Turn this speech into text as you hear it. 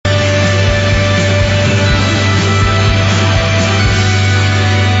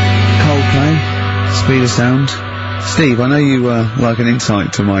Speed of Sound. Steve, I know you like an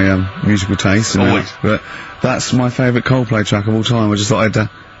insight to my musical taste, but that's my favourite Coldplay track of all time. I just thought I'd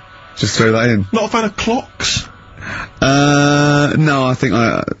just throw that in. Not a fan of Clocks? No, I think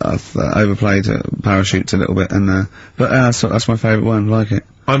I've overplayed Parachutes a little bit, and but that's my favourite one. Like it.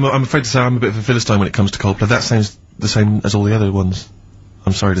 I'm afraid to say I'm a bit of a Philistine when it comes to Coldplay. That sounds the same as all the other ones.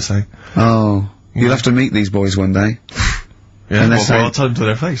 I'm sorry to say. Oh, you'll have to meet these boys one day. Yeah, well, I'll tell them to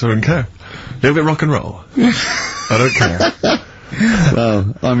their face. I don't care. A little bit rock and roll. I don't care.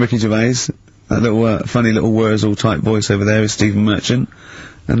 Well, I'm Ricky Gervais. That little funny little Wurzel type voice over there is Stephen Merchant,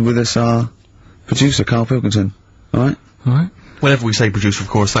 and with us our producer Carl Pilkington. All right. All right. Whenever we say producer, of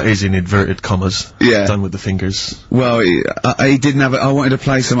course, that is in inverted commas. Yeah. Done with the fingers. Well, he didn't have it. I wanted to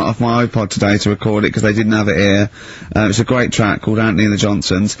play some off my iPod today to record it because they didn't have it here. It's a great track called Anthony and the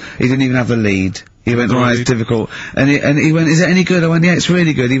Johnsons. He didn't even have the lead. He went, right, it's difficult. And he went, is it any good? I went, yeah, it's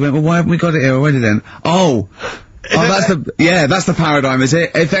really good. He went, well, why haven't we got it here already then? Oh, that's the paradigm, is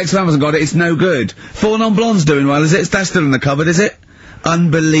it? If XFM hasn't got it, it's no good. Four Non-Blondes doing well, is it? That's still in the cupboard, is it?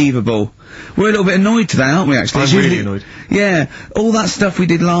 Unbelievable. We're a little bit annoyed today, aren't we, actually? I'm really annoyed. Yeah, all that stuff we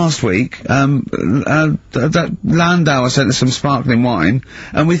did last week, that Landauer sent us some sparkling wine,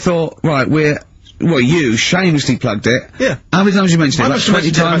 and we thought, right, you shamelessly plugged it. Yeah. How many times you mentioned it? Like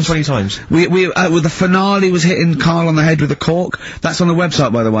 20 times? 20 times. Well, the finale was hitting Carl on the head with a cork. That's on the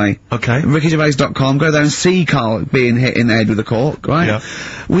website, by the way. Okay. RickyGervais.com. Go there and see Carl being hit in the head with a cork, right?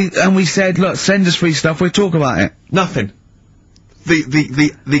 Yeah. We said, look, send us free stuff, we'll talk about it. Nothing.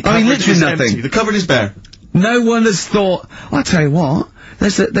 The cupboard literally is nothing. empty. The cupboard is bare. No one has thought, I'll tell you what,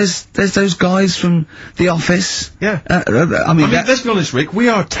 there's those guys from The Office. Yeah. I mean, let's be honest, Rick, we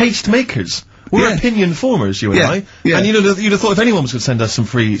are taste makers. We're opinion formers, you and I. Yeah. And you'd have thought if anyone was going to send us some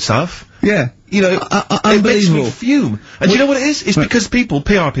free stuff. Yeah. You know, it makes me fume. And do you know what it is? It's because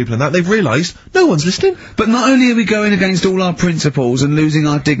PR people and that, they've realised no one's listening. But not only are we going against all our principles and losing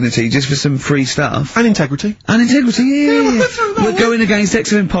our dignity just for some free stuff. And integrity. Yeah. We're going against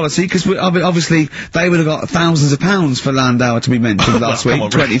XFM policy, because obviously they would have got thousands of pounds for Landauer to be mentioned last week.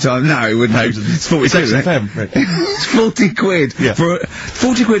 20 times. No, it wouldn't. It's 40 quid, isn't it? It's 40 quid. Yeah.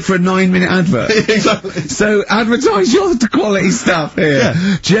 40 quid for a 9-minute advert. Exactly. So advertise your quality stuff here.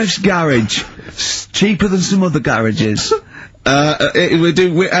 Yeah. Jeff's Garage. Cheaper than some other garages. Anyway,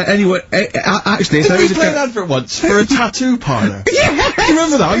 actually, did we play an advert once for a tattoo parlour? Yeah! You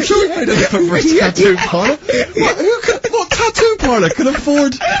remember that? I'm sure we played an advert for a tattoo parlour. What tattoo parlour can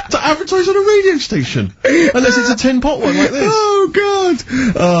afford to advertise on a radio station? Unless it's a tin pot one like this. Oh, God!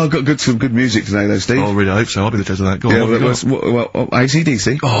 Oh, got some good music today, though, Steve. Oh, really? I hope so. I'll be the judge of that. Go on, well,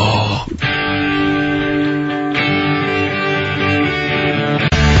 AC/DC. Oh.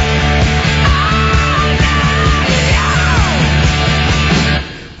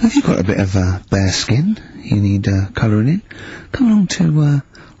 Have you got a bit of bare skin? You need colouring in? Come along to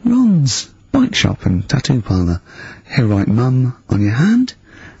Ron's Bike Shop and Tattoo Parlour. He'll write Mum on your hand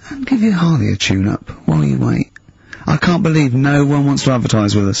and give you Harley a tune-up while you wait. I can't believe no one wants to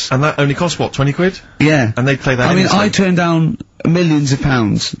advertise with us. And that only costs, what, 20 quid? Yeah. And they play that I mean, I turned down millions of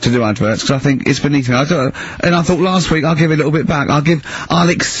pounds to do adverts, because I think it's beneath me. And I thought last week I'll give a little bit back. I'll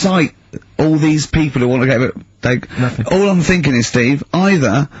excite all these people who want to get it. Nothing. All I'm thinking is, Steve,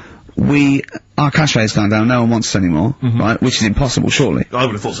 either our cachet's gone down, no one wants us anymore, right, which is impossible, surely. I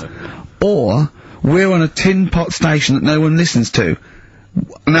would have thought so. Or, we're on a tin pot station that no one listens to.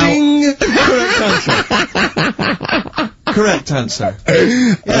 Now, Ding! Correct answer.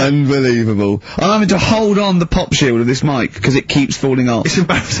 Unbelievable. I'm having to hold on the pop shield of this mic because it keeps falling off. It's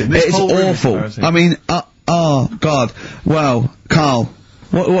embarrassing. It's awful. I mean, oh, God. Well, Carl,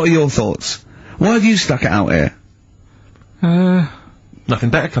 what are your thoughts? Why have you stuck it out here? Nothing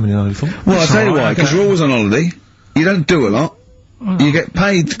better coming in, I thought. Well, I'll tell you why, because you're always on holiday. You don't do a lot. You get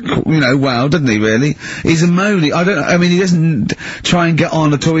paid, well, doesn't he, really? He's a moany. I mean, he doesn't try and get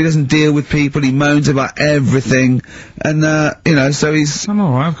on at all. He doesn't deal with people. He moans about everything. And, so he's... I'm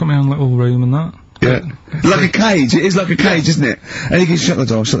alright. I've got my own little room and that. Yeah. Like a cage. It is like a cage, isn't it? And he can shut the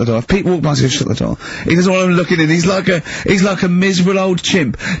door. If people walk past, he can shut the door. He doesn't want them looking in. He's like a miserable old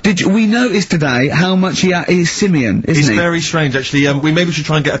chimp. We noticed today how much he's simian, isn't he? It's very strange, actually. We maybe should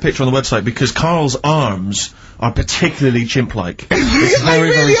try and get a picture on the website, because Carl's arms are particularly chimp-like. It's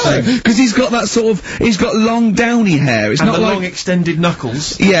very, very thin. Because he's got that sort of, he's got long downy hair. It's And not the like long extended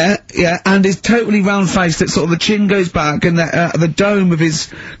knuckles. yeah, and he's totally round-faced. That sort of the chin goes back, and the dome of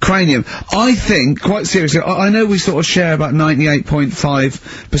his cranium. I think, quite seriously, I know we sort of share about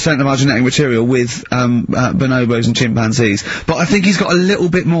 98.5% of our genetic material with bonobos and chimpanzees, but I think he's got a little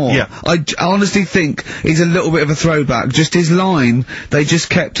bit more. Yeah. I honestly think he's a little bit of a throwback. Just his line, they just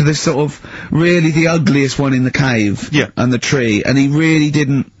kept to this sort of really the ugliest one in the cave. Yeah. And the tree, and he really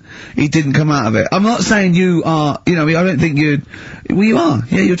didn't. He didn't come out of it. I'm not saying you are, I don't think you'd, well you are,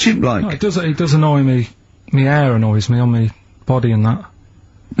 yeah, you're chimp-like. No, it does annoy me. My hair annoys me on my body and that.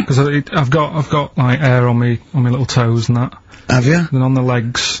 Because I've got like hair on my little toes and that. Have you? And on the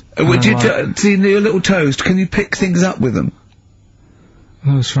legs. Would you, see your little toes, can you pick things up with them?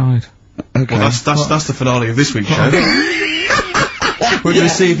 No, that's right. Okay. Well, that's the finale of this week's show. We're going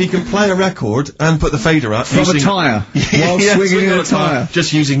to see if he can play a record and put the fader up. From a tyre. While swinging a tyre.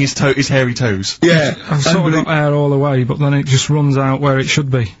 Just using his hairy toes. Yeah. I've sort of got hair all the way, but then it just runs out where it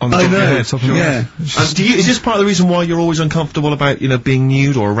should be. On the I top of your know, head. Top of your yeah. head. It's just- And is this part of the reason why you're always uncomfortable about, being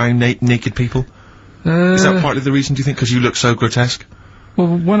nude or around naked people? Is that partly the reason, do you think? Because you look so grotesque? Well,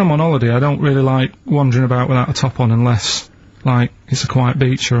 when I'm on holiday, I don't really like wandering about without a top on unless, like, it's a quiet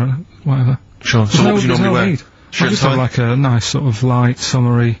beach or whatever. Sure. So what would you There's normally no wear? need. Shirt I just and have tie? like a nice sort of light,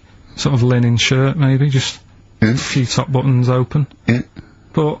 summery, sort of linen shirt, maybe, just Yeah. a few top buttons open. Yeah.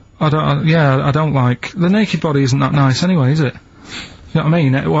 But I don't like, the naked body isn't that nice anyway, is it? You know what I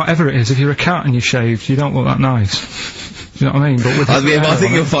mean? Whatever it is, if you're a cat and you're shaved, you don't look that nice. You know what I mean? But with I hair think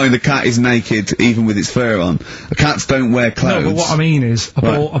on you'll it- find a cat is naked even with its fur on. Cats don't wear clothes. No, but what I mean is,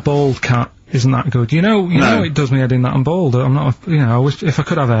 a bald cat isn't that good. You know it does me head in that I'm bald. I'm not, I wish, if I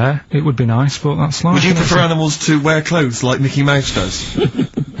could have hair, it would be nice, but that's life. Would you isn't it? prefer animals to wear clothes like Mickey Mouse does?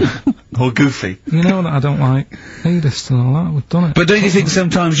 Or Goofy? You know that I don't like nudist and all that, we've done it. But don't you think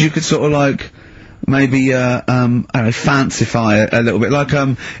sometimes you could sort of like, maybe, I don't know, fancify it a little bit? Like,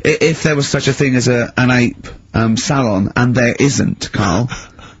 if there was such a thing as an ape, salon, and there isn't, Carl.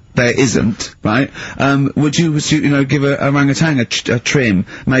 There isn't, right? Would you give a orangutan a trim,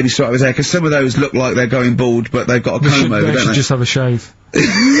 maybe sort of his hair, because some of those look like they're going bald, but they've got a comb over, They don't should they? just have a shave.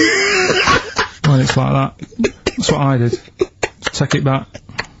 When it's like that. That's what I did. Just take it back.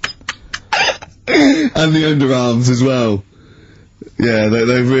 And the underarms as well. Yeah,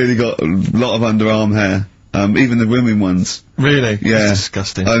 they've really got a lot of underarm hair. Even the women ones. Really? Yeah. That's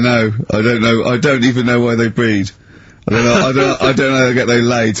disgusting. I know. I don't even know why they breed. I don't know. I don't know how they get their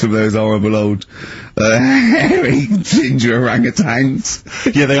laid from those horrible old, hairy ginger orangutans.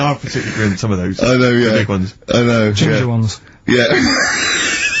 Yeah, they are particularly grim, some of those. I know, yeah. The big ones. I know. Ginger yeah. ones. Yeah.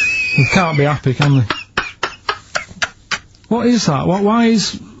 You can't be happy, can they? What is that?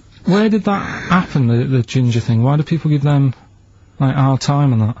 Where did that happen, the ginger thing? Why do people give them, like, a hard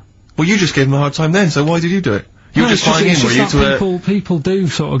time and that? Well, you just gave them a hard time then, so why did you do it? You were just flying in, were you, to people do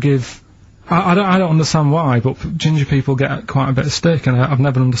sort of give. I don't understand why, but ginger people get quite a bit of stick, and I've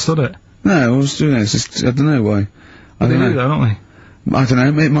never understood it. No, I was doing it. It's just, I don't know why. I They don't do, know. though, don't they? I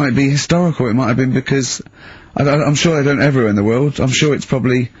don't know. It might be historical. It might have been because I'm sure they don't everywhere in the world. I'm sure it's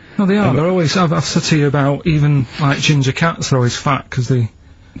probably. No, they are. They're always. I've said to you about even like ginger cats. They're always fat because they're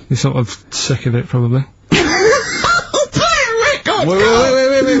sort of sick of it, probably. Wait. What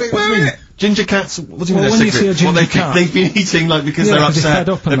do you mean? Ginger cats, what do you mean Well, they're when you sick see of a it? ginger cat- They've been eating, like, because Yeah, they're 'cause upset, fed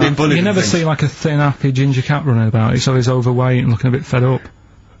up and they've been that. bullied You and never things. see like a thin, happy ginger cat running about. It's always overweight and looking a bit fed up.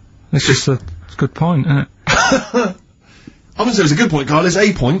 It's just a good point, isn't it? I wouldn't say it's a good point, Carl, it's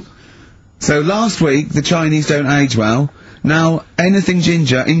a point. So last week the Chinese don't age well. Now anything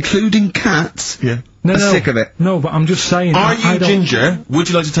ginger, including cats, Yeah. No, are no, sick of it. No, but I'm just saying. Are I you don't- ginger? Would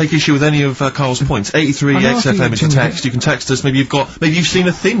you like to take issue with any of Carl's points? 83 I know I think XFM is the ginger- text, you can text us, maybe you've seen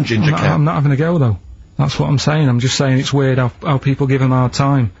a thin ginger cat. I'm not having a go though. That's what I'm saying. I'm just saying it's weird how people give them a hard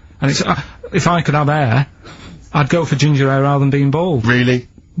time. And it's if I could have hair, I'd go for ginger hair rather than being bald. Really?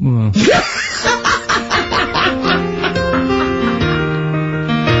 Mm.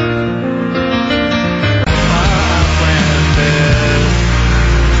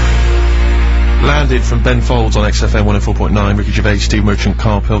 Landed from Ben Folds on XFM 104.9, Ricky Gervais, Steve Merchant,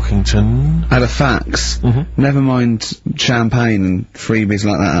 Carl Pilkington. Had a fax. Never mind champagne and freebies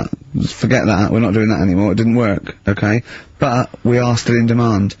like that. Just forget that. We're not doing that anymore. It didn't work. Okay. But we are still in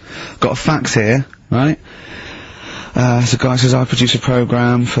demand. Got a fax here, right? So guy says, I produce a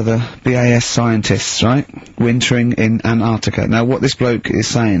programme for the BAS scientists, right? Wintering in Antarctica. Now what this bloke is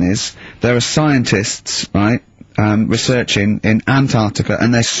saying is, there are scientists, right? researching in Antarctica,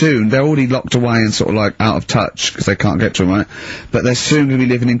 and they're already locked away and sort of like out of touch because they can't get to them, right? But they're soon going to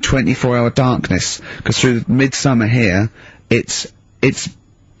be living in 24-hour darkness, because through midsummer here, it's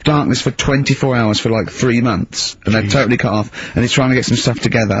darkness for 24 hours for like 3 months, and they're totally cut off, and he's trying to get some stuff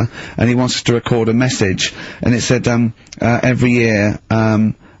together, and he wants us to record a message, and it said, every year,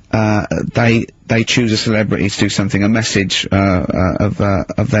 they choose a celebrity to do something, a message, of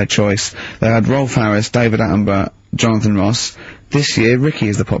their choice. They had Rolf Harris, David Attenborough, Jonathan Ross. This year, Ricky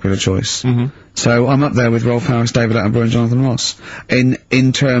is the popular choice. So I'm up there with Rolf Harris, David Attenborough and Jonathan Ross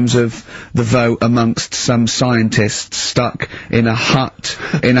in terms of the vote amongst some scientists stuck in a hut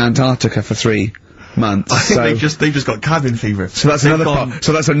in Antarctica for 3 months. I think they've just got cabin fever. So that's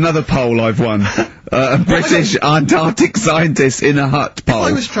another poll I've won. A British Antarctic scientist in a hut poll.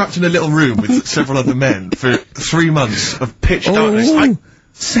 If I was trapped in a little room with several other men for 3 months of pitch darkness,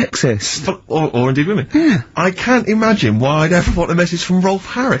 sexist. Or indeed women. Yeah. I can't imagine why I'd ever want a message from Rolf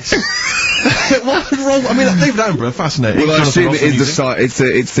Harris. Why would Rolf? I mean, David Attenborough, fascinating. Well, I assume it is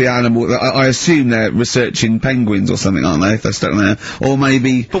it's the animal. I assume they're researching penguins or something, aren't they? If they're stuck there, or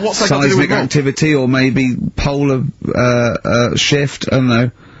maybe seismic activity, or maybe polar shift. I don't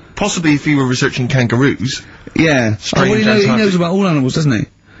know. Possibly if you were researching kangaroos. Yeah. He knows about all animals, doesn't he?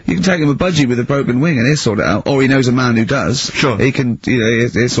 You can take him a budgie with a broken wing and he'll sort it out. Or he knows a man who does. Sure. He can,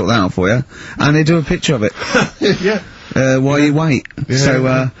 he'll sort that out for you. And they do a picture of it. Yeah. While you wait. Yeah.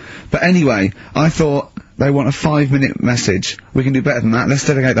 So, but anyway, I thought they want a 5-minute message. We can do better than that. Let's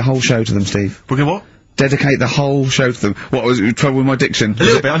dedicate the whole show to them, Steve. We're gonna what? Dedicate the whole show to them. What, was it trouble with my diction? A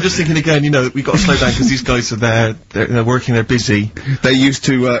little bit. I'm just thinking again, we've got to slow down because these guys are there, they're working, they're busy. They're used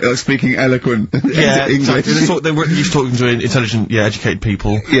to, speaking eloquent English. Exactly. They're used to talking to intelligent, educated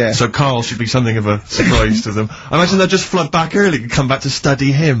people. Yeah. So Carl should be something of a surprise to them. I imagine they'll just flood back early and come back to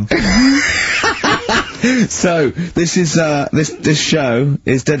study him. So, this is, this show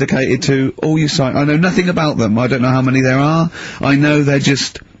is dedicated to all you I know nothing about them. I don't know how many there are. I know they're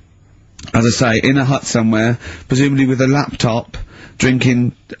just, as I say, in a hut somewhere, presumably with a laptop,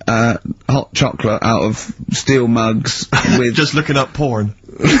 drinking, hot chocolate out of steel mugs with... Just looking up porn.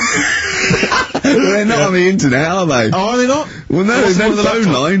 They're not on the internet, are they? Oh, are they not? Well, no, there's no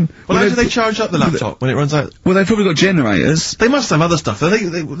phone line. Well, how do they charge up the laptop when it runs out? Well, they've probably got generators. They must have other stuff.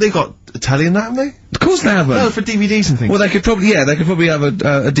 They've got a telly and that, haven't they? Of course they haven't. No, for DVDs and things. Well, they could probably have a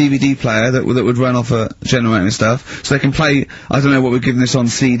DVD player that would run off a generator and stuff, so they can play. I don't know what we're giving this on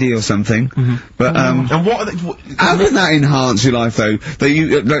CD or something. But and what are they? How can that enhance your life though?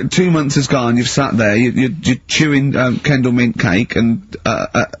 That like 2 months has gone, you've sat there, you're chewing Kendall mint cake and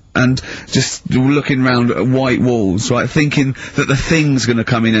just looking round at white walls, right, thinking that the Thing's gonna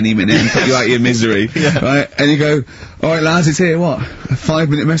come in any minute and put you out of your misery, right? And you go, alright lads, it's here, what? A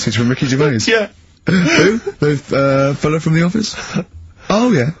 5-minute message from Ricky Gervais. Yeah. Who? The fella from The Office?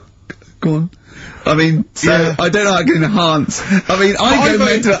 Oh yeah. Go on. I mean, so, I don't know how I can enhance. I mean,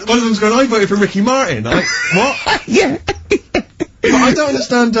 one of them's going, I voted for Ricky Martin. What? Yeah. But I don't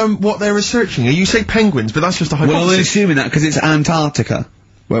understand, what they're researching. You say penguins, but that's just a hypothesis. Well, they're assuming that because it's Antarctica.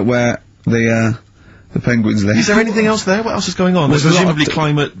 Where the penguins live. Is there anything else there? What else is going on? There's presumably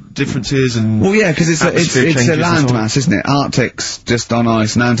climate differences and... Well, yeah, because it's a landmass, isn't it? Arctic's just on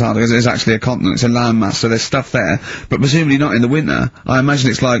ice, and Antarctica is actually a continent. It's a landmass, so there's stuff there. But presumably not in the winter. I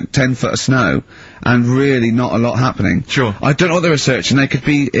imagine it's like 10 foot of snow, and really not a lot happening. Sure. I don't know what they're researching. It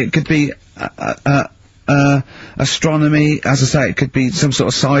could be astronomy, as I say, it could be some sort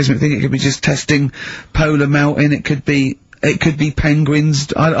of seismic thing, it could be just testing polar melting, it could be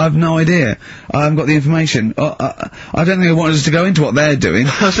penguins. I have no idea. I haven't got the information. I don't think they wanted us to go into what they're doing.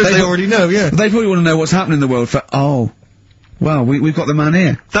 They already know, yeah. They probably want to know what's happening in the world well, we've got the man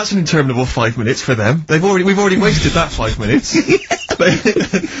here. That's an interminable 5 minutes for them. We've already wasted that 5 minutes.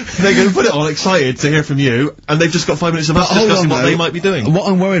 They're going to put it all excited to hear from you, and they've just got 5 minutes of us discussing what they might be doing. What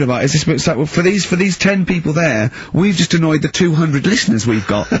I'm worried about is this, like, well, for these 10 people there, we've just annoyed the 200 listeners we've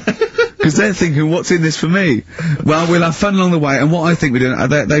got. Because they're thinking, what's in this for me? Well, we'll have fun along the way, and what I think we're doing,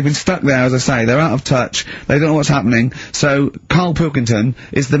 they've been stuck there, as I say, they're out of touch, they don't know what's happening, so Carl Pilkington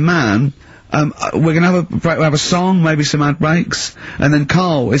is the man. We're gonna have a break, we'll have a song, maybe some ad breaks, and then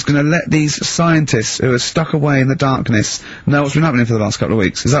Carl is gonna let these scientists who are stuck away in the darkness know what's been happening for the last couple of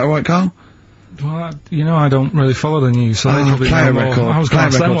weeks. Is that alright, Carl? Well, I don't really follow the news, so they probably play a know more. record. I was going to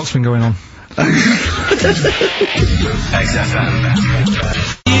ask them what's been going on. XFM.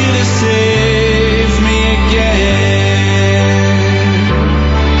 You save me again.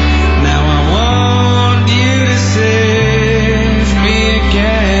 Now I want you to save me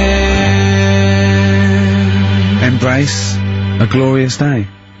again. Embrace a glorious day.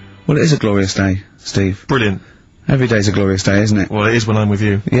 Well, it is a glorious day, Steve. Brilliant. Every day's a glorious day, isn't it? Well, it is when I'm with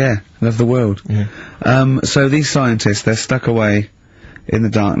you. Yeah, love the world. Yeah. So these scientists, they're stuck away in the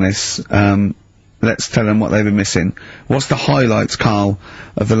darkness. Let's tell them what they've been missing. What's the highlights, Carl,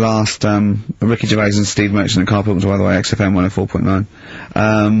 of the last, Ricky Gervais and Steve Merchant and Carl Pilkington, by the way, XFM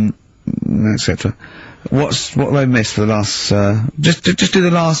 104.9, etc. What have they missed for the last, just do the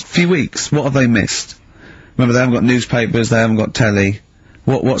last few weeks. What have they missed? Remember, they haven't got newspapers, they haven't got telly.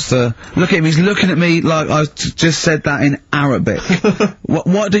 What's the, look at him, he's looking at me like I just said that in Arabic.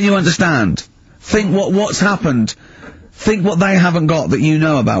 What don't you understand? Think what's happened. Think what they haven't got that you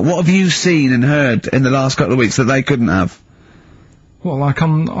know about. What have you seen and heard in the last couple of weeks that they couldn't have? Well, like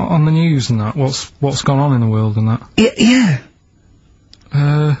on the news and that, what's gone on in the world and that? Yeah.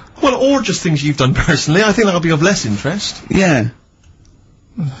 Well, or just things you've done personally. I think that'll be of less interest. Yeah.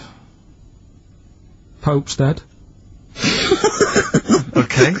 Pope's dead.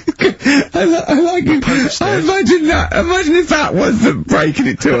 Okay. I like it. Imagine that. Imagine if that was them breaking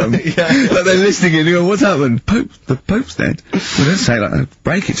it to them. Yeah. Like they're listening and you go, what's happened? The Pope's dead. Well, don't say like that.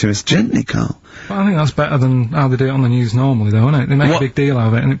 Break it to us gently, Carl. But I think that's better than how they do it on the news normally, though, isn't it? They make a big deal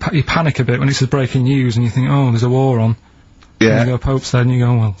out of it, and you panic a bit when it says breaking news, and you think, oh, there's a war on. Yeah. And you go, Pope's dead, and you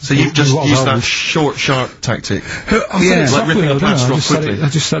go, well... So you've just what used about that short, sharp tactic. Yeah. Like ripping a plaster off I quickly.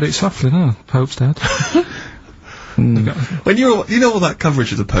 just said it softly, no, Pope's dead. When you know all that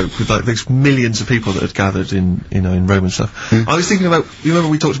coverage of the Pope with like those millions of people that had gathered in Rome and stuff. I was thinking about, you remember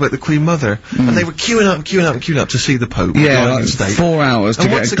we talked about the Queen Mother, and they were queuing up to see the Pope. Yeah, lying like in state. 4 hours to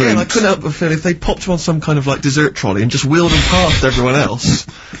And get once a again, I glimpse. couldn't help but feel if they popped him on some kind of like dessert trolley and just wheeled him past everyone else,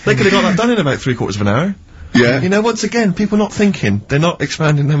 they could have got that done in about 3/4 of an hour. Yeah. You know, once again, people not thinking, they're not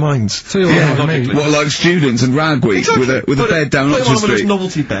expanding their minds. So you're Yeah, like me. What, like students and rag week Exactly. with a bed down Put Oxford him on one of those Street?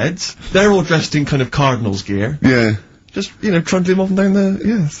 novelty beds. They're all dressed in kind of cardinals gear. Yeah. Just, trundling him off and down the,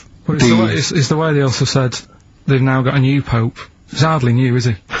 yes. But it's the way they also said they've now got a new Pope. He's hardly new, is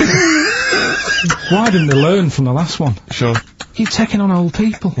he? Why didn't they learn from the last one? Sure. Keep taking on old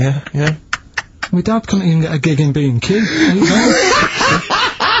people. Yeah. My dad couldn't even get a gig in B&Q. There you go.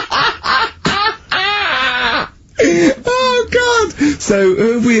 Oh God! So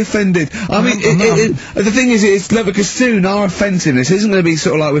who have we offended? I mean, the thing is, it's like, because soon our offensiveness isn't going to be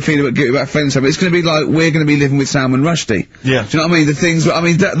sort of like we're feeling guilty about offending someone. It's going to be like we're going to be living with Salman Rushdie. Yeah. Do you know what I mean? The things. I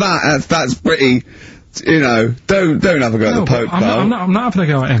mean, that's pretty. Don't have a go at the Pope. I'm not having a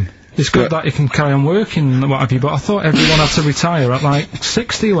go at him. It's good that he can carry on working and what have you, but I thought everyone had to retire at like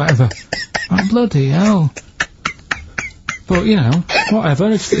 60 or whatever. Oh, bloody hell. But, whatever,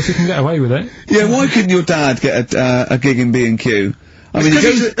 if you can get away with it. Yeah, why couldn't your dad get a gig in B&Q? I mean, he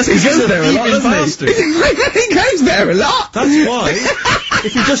goes there a lot, doesn't he? He goes there a lot! That's why,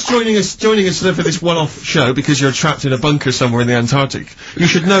 if you're just joining us sort of for this one-off show because you're trapped in a bunker somewhere in the Antarctic, you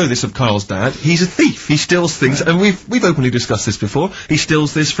should know this of Carl's dad. He's a thief. He steals things, and we've openly discussed this before. He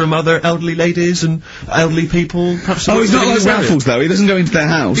steals this from other elderly ladies and elderly people. Perhaps he's not like Raffles, though. He doesn't go into their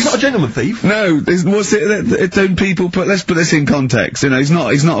house. He's not a gentleman thief. No, let's put this in context. He's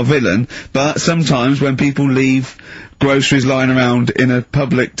not a villain, but sometimes when people leave groceries lying around in a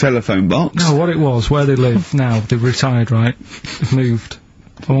public telephone box. No, what it was, where they live now, they've retired, right? They've moved.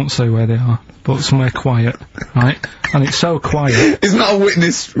 I won't say where they are, but somewhere quiet, right? And it's so quiet. It's not a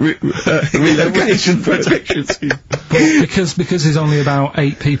witness relocation protection scheme. Because there's only about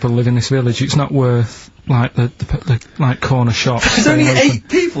 8 people live in this village, it's not worth, like, the like, corner shop. There's only 8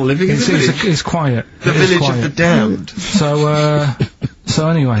 people living in the village. It's quiet. The village of the damned. So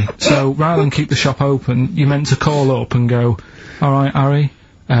anyway, rather than keep the shop open, you're meant to call up and go, alright, Harry,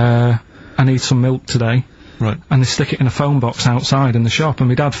 I need some milk today. Right. And they stick it in a phone box outside in the shop, and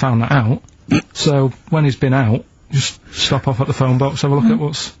my dad found that out. So when he's been out, just stop off at the phone box, have a look at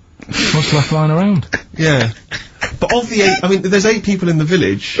what's left lying around. Yeah. But of the 8, I mean, there's 8 people in the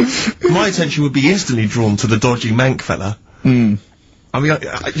village, my attention would be instantly drawn to the dodgy Manc fella. I mean, do you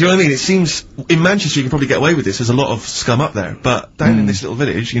know what I mean? It seems, in Manchester you can probably get away with this, there's a lot of scum up there, but down in this little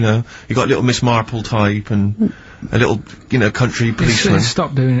village, you got a little Miss Marple type and a little, country policeman. He's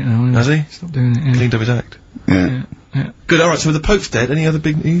stopped doing it now, Has he? Stopped doing it, yeah. Cleaned up his act. Yeah. Good, alright, so with the Pope's dead, any other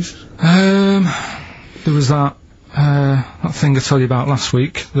big news? There was that thing I told you about last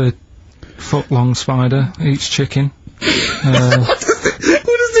week, the foot-long spider eats chicken. What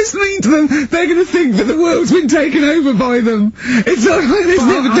does this mean to them? They're going to think that the world's been taken over by them. It's not like this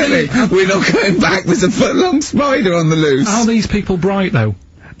never done it. We're not going back, there's a foot-long spider on the loose. Are these people bright, though?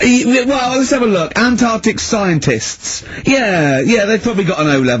 Well, let's have a look. Antarctic scientists. Yeah, they've probably got an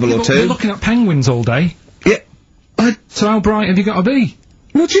O-level or two. They're looking at penguins all day. Yeah. So how bright have you got to be?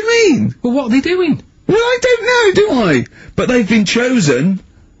 What do you mean? Well, what are they doing? Well, I don't know, do I? But they've been chosen.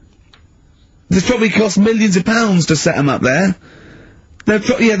 This probably cost millions of pounds to set them up there.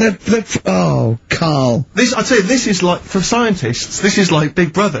 Oh, Carl. I'd say this is like, for scientists, this is like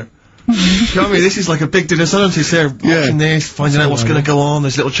Big Brother. You know what I mean? This is like a big dinner. Scientists there watching this, finding out what's going to go on.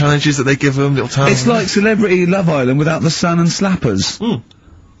 There's little challenges that they give them, little tasks. It's like Celebrity Love Island without the sun and slappers.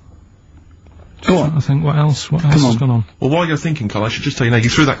 Go on. I think, what else has gone on? Well, while you're thinking, Carl, I should just tell you now,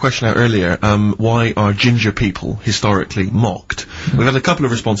 you threw that question out earlier, why are ginger people historically mocked? We've had a couple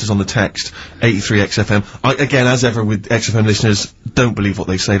of responses on the text, 83XFM. Again, as ever with XFM listeners, don't believe what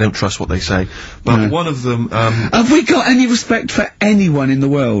they say, don't trust what they say. But one of them, have we got any respect for anyone in the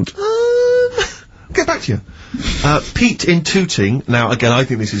world? I'll get back to you. Pete in Tooting, now again, I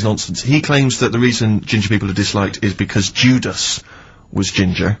think this is nonsense. He claims that the reason ginger people are disliked is because Judas was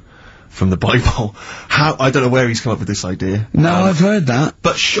ginger. From the Bible. I don't know where he's come up with this idea. No, I've heard that.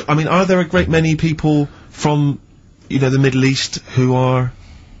 But I mean, are there a great many people from, the Middle East who are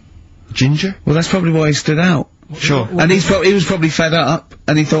ginger? Well, that's probably why he stood out. Sure. And he was probably fed up,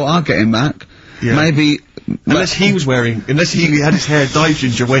 and he thought, I'll get him back. Yeah. Maybe... unless he had his hair dyed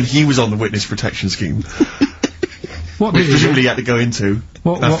ginger when he was on the witness protection scheme. What did he presumably he had to go into,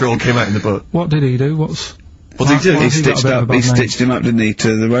 after it all came out in the book. What did he do? What did he do? He stitched him up, didn't he,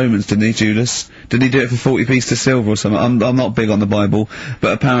 to the Romans, didn't he, Judas? Didn't he do it for 40 pieces of silver or something? I'm not big on the Bible,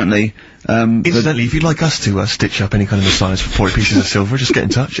 but apparently, incidentally, if you'd like us to, stitch up any kind of messiahs for 40 pieces of silver, just get in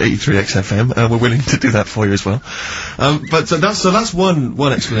touch, 83XFM, we're willing to do that for you as well. So that's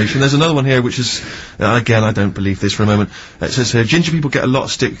one explanation. There's another one here, which is, again, I don't believe this for a moment. It says here, ginger people get a lot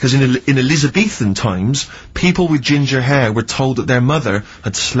of stick, because in Elizabethan times, people with ginger hair were told that their mother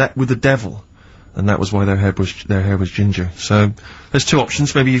had slept with the devil. And that was why their hair was ginger. So, there's two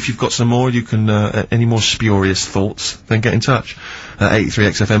options. Maybe if you've got some more, you can, any more spurious thoughts, then get in touch.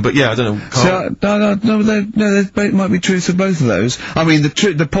 83XFM. But yeah, I don't know. So, there might be truth to both of those. I mean,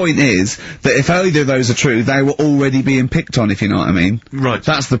 the point is, that if either of those are true, they were already being picked on, if you know what I mean. Right.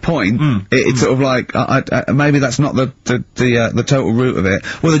 That's the point. It's sort of like, maybe that's not the total root of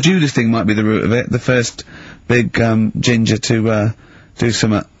it. Well, the Judas thing might be the root of it. The first big, ginger to, do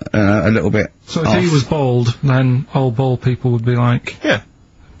some, a little bit So if he was bald, then old bald people would be like... Yeah.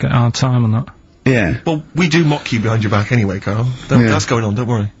 Get a hard time on that. Yeah. Well, we do mock you behind your back anyway, Carl. That's going on, don't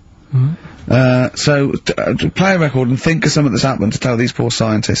worry. So, play a record and think of something that's happened to tell these poor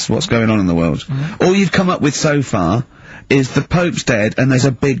scientists what's going on in the world. All you've come up with so far is the Pope's dead and there's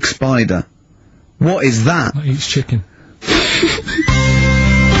a big spider. What is that? That eats chicken.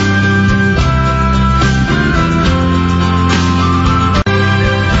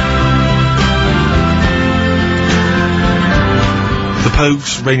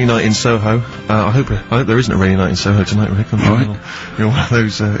 Pogues, Rainy Night in Soho. I hope there isn't a rainy night in Soho tonight, Rick. You're one of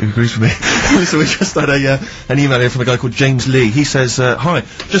those who agrees with me. So we just had an email here from a guy called James Lee. He says, hi,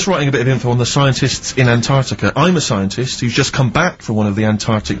 just writing a bit of info on the scientists in Antarctica. I'm a scientist who's just come back from one of the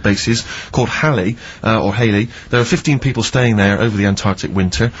Antarctic bases called Halley, or Haley. There are 15 people staying there over the Antarctic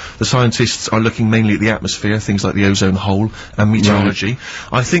winter. The scientists are looking mainly at the atmosphere, things like the ozone hole and meteorology.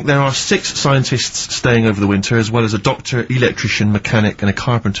 I think there are 6 scientists staying over the winter, as well as a doctor, electrician, mechanic, and a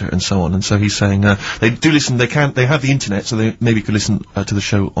carpenter, and so on. And so he's saying, they do listen, they have the internet, so they maybe could listen to the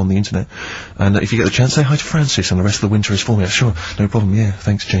show on the internet. And if you get the chance, say hi to Francis, and the rest of the winter is for me. Sure, no problem, yeah,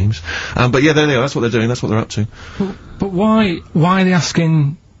 thanks, James. But yeah, there they are, that's what they're doing, that's what they're up to. But why are they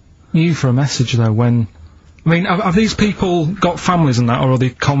asking you for a message, though, when... I mean, have these people got families and that, or are they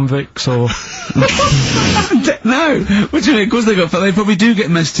convicts, or... No! What do you mean? Of course they probably do get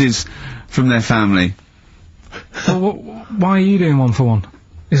messages from their family. Well, why are you doing one for one?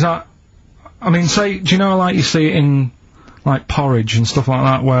 Is that... I mean, say, do you know, like, you see it in, like, Porridge and stuff like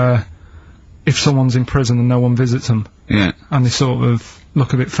that, where if someone's in prison and no one visits them... Yeah. And they sort of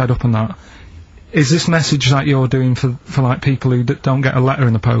look a bit fed up and that... Is this message that you're doing for like, people who don't get a letter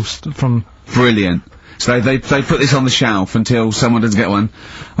in the post from... Brilliant. So they put this on the shelf until someone doesn't get one.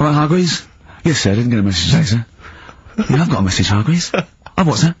 All right, Hargreaves? Yes, sir, I didn't get a message today, sir. Yeah, I've got a message, Hargreaves. Oh,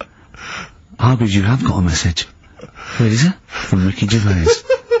 what's that? Hargreaves, you have got a message. Really, sir? From Ricky Gervais.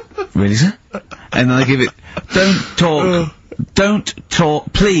 Really, sir? And then they give it... Don't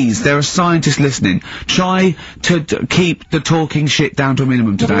talk, please, there are scientists listening. Try to keep the talking shit down to a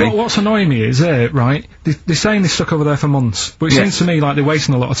minimum today. Well, what's annoying me is, right, they're saying they're stuck over there for months, but it seems to me like they're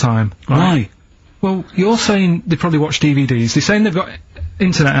wasting a lot of time. Right? Why? Well, you're saying they probably watch DVDs, they're saying they've got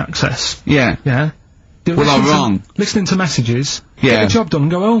internet access. Yeah. Yeah? Well, I'm wrong. Listening to messages, yeah. get the job done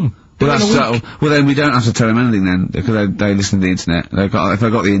and go home. Well, then we don't have to tell them anything then, because they listen to the internet. If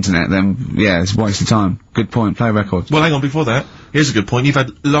they've got the internet, then, yeah, it's a waste of time. Good point, play a record. Well, hang on, before that, Here's a good point. You've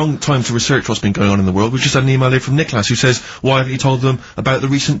had long time to research what's been going on in the world. We've just had an email here from Nicholas who says, why haven't you told them about the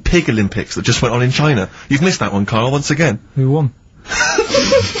recent Pig Olympics that just went on in China? You've missed that one, Carl, once again. Who won?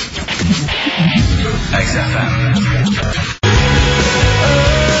 XFM.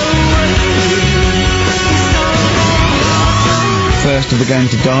 First of the gang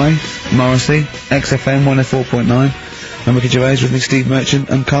to die, Morrissey, XFM 104.9. And Ricky Gervais with me, Steve Merchant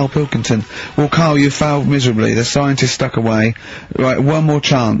and Carl Pilkington. Well, Carl, you failed miserably. The scientists stuck away. Right, one more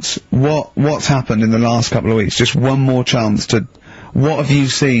chance. What's happened in the last couple of weeks? Just one more chance to... What have you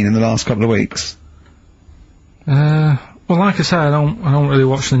seen in the last couple of weeks? Well, like I say, I don't really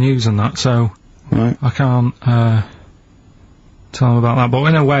watch the news and that, so... Right. I can't, tell them about that. But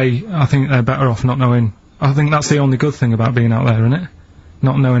in a way, I think they're better off not knowing... I think that's the only good thing about being out there, isn't it?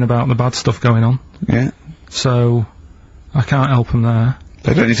 Not knowing about the bad stuff going on. Yeah. So... I can't help them there.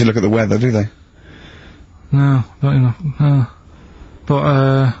 They don't need to look at the weather, do they? No, not enough. No.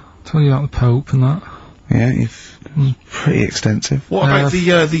 But, tell you about the Pope and that. Yeah, pretty extensive. What about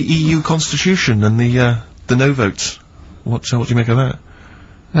the EU Constitution and the no votes? What do you make of that?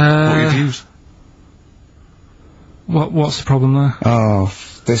 What are your views? What's the problem there? Oh,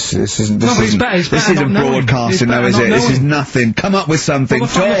 this isn't broadcasting though, is it? This is nothing. Come up with something. Well,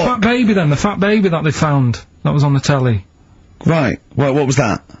 the fat baby then, the fat baby that they found, that was on the telly. Right. Well, what was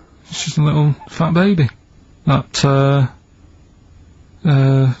that? It's just a little fat baby. That,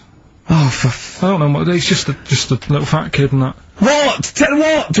 Oh, I don't know what, it's just a little fat kid and that. What? Tell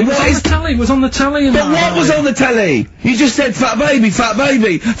what? It was on the telly, it was on the telly and But what was on the telly? You just said fat baby, fat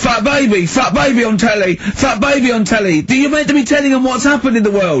baby, fat baby, fat baby on telly, fat baby on telly. Do you meant to be telling them what's happened in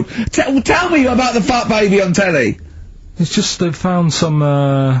the world? Tell me about the fat baby on telly. It's just they've found some,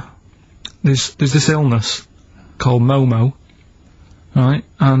 there's this illness called Momo, right?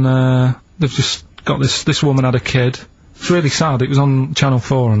 And, they've just got this woman had a kid. It's really sad, it was on Channel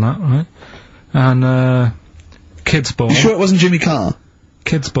 4 and that, right? And, kid's born. You sure it wasn't Jimmy Carr?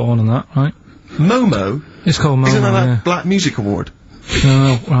 Kid's born and that, right? Momo? It's called Momo, Isn't that yeah. that Black Music Award?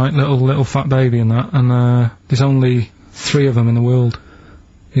 No, right, little fat baby and that, and, there's only 3 of them in the world.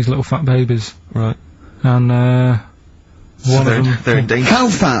 These little fat babies. Right. And, So one of them... they're in danger. How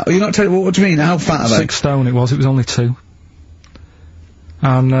fat? Are you not telling what do you mean? How fat are they? 6 stone it was only 2.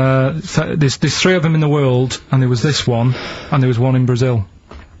 And, there's 3 of them in the world, and there was this one, and there was one in Brazil.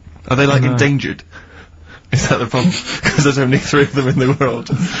 Are they, like, endangered? Is that the problem? Because there's only 3 of them in the world.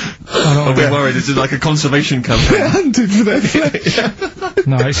 I'll be worried, this is like a conservation campaign. Hunted for their flesh.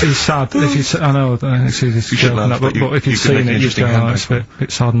 No, it's sad. If you I know, it's easy to joke and that, but if you've seen it, you'd go, oh, it's a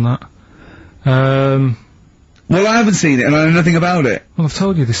bit sad and that. Well, I haven't seen it, and I know nothing about it. Well, I've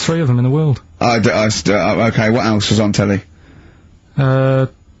told you, there's 3 of them in the world. Okay, what else was on telly? Something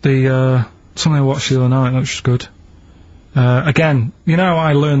I watched the other night, that was good. Again, you know,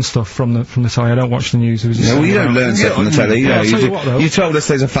 I learn stuff from the telly. I don't watch the news. No, well, you don't learn stuff from the telly. I'll tell you what, though. You told us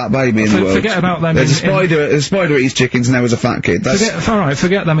there's a fat baby in the world. Forget about them. There's a spider eats chickens, and there was a fat kid.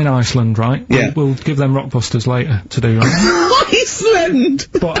 Forget them in Iceland, right? Yeah. We'll give them Rockbusters later to do, right? Iceland!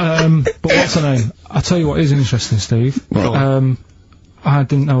 But what's her name? I'll tell you what is interesting, Steve. What? I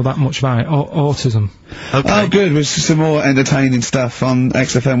didn't know that much about it. Autism. Okay. Oh, good. There's some more entertaining stuff on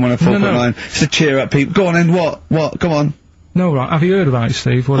XFM 104.9. Just to cheer up people. Go on, and what? Come on. No, right. Have you heard about it,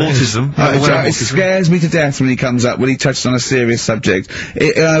 Steve? What autism? It scares me to death when he comes up, when he touches on a serious subject.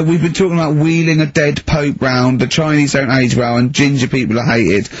 We've been talking about wheeling a dead pope round, the Chinese don't age well, and ginger people are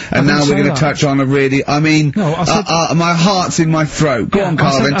hated. And now we're going to touch on a really, my heart's in my throat. Go on,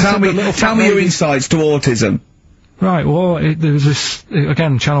 Carl, tell me your insights to autism. Right, well, there was this,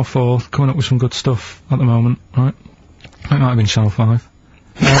 again, Channel 4, coming up with some good stuff at the moment, right? It might have been Channel 5.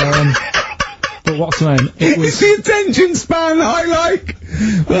 But what's the name? It's the attention span I like!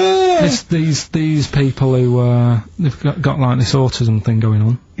 These people who, they've got like this autism thing going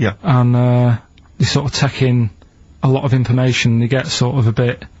on. Yeah. And, they sort of take in a lot of information, they get sort of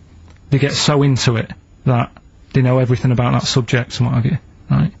they get so into it that they know everything about that subject and what have you,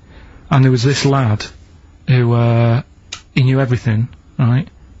 right? And there was this lad who, he knew everything, right,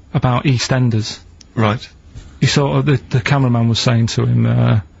 about EastEnders. Right. He sort of, the cameraman was saying to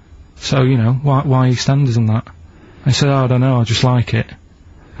him, so, you know, why EastEnders and that? And he said, oh, I don't know, I just like it.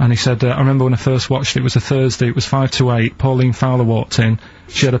 And he said, I remember when I first watched it was a Thursday, it was 5 to 8, Pauline Fowler walked in,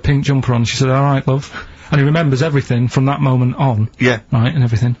 she had a pink jumper on, she said, alright, love. And he remembers everything from that moment on. Yeah. Right, and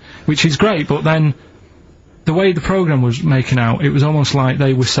everything. Which is great, but then, the way the programme was making out, it was almost like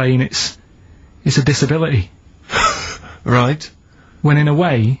they were saying it's a disability. Right. When in a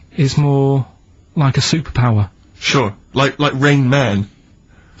way, it's more like a superpower. Sure. Like Rain Man.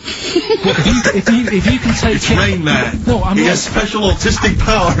 But if you can take it... Rain Man. No, I'm he not... has special autistic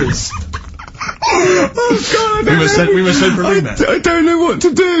powers. Oh God! We must send for Rain Man. I don't know what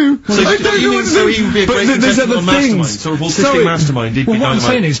to do. So I don't know what to do. So he would be a great contestant on Mastermind. Sort of autistic mastermind. He'd Well, be what I'm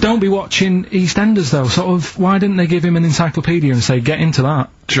dynamite. saying is, don't be watching EastEnders though. Sort of, why didn't they give him an encyclopedia and say, get into that?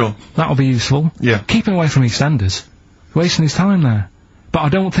 Sure. That'll be useful. Yeah. Keep him away from EastEnders. Wasting his time there. But I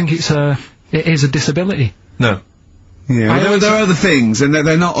don't think it is a disability. No. Yeah, there are other things, and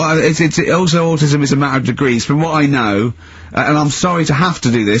they're not. It's also autism is a matter of degrees. From what I know, and I'm sorry to have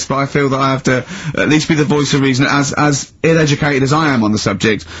to do this, but I feel that I have to at least be the voice of reason, as ill-educated as I am on the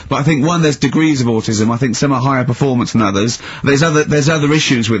subject. But I think there's degrees of autism. I think some are higher performance than others. There's other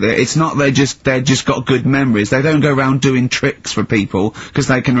issues with it. It's not they're just got good memories. They don't go around doing tricks for people because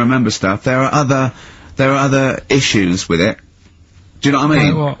they can remember stuff. There are other issues with it. Do you know what I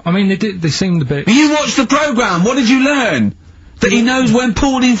mean? Well, I mean, they seemed a bit... You watched the programme, what did you learn? That he knows when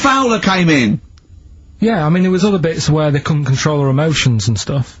Pauline Fowler came in? Yeah, I mean, there was other bits where they couldn't control their emotions and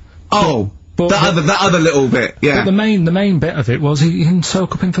stuff. Oh, that other little bit, yeah. But the main bit of it was he can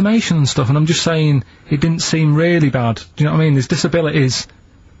soak up information and stuff, and I'm just saying, it didn't seem really bad. Do you know what I mean? There's disabilities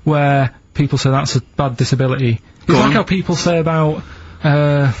where people say that's a bad disability. It's like how people say about,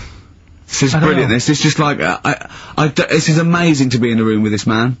 This is brilliant. This is just like this is amazing to be in a room with this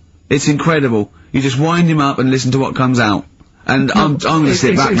man. It's incredible. You just wind him up and listen to what comes out. And I'm going to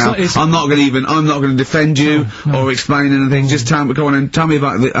sit back now. I'm not going to defend you or explain anything. Just go on and tell me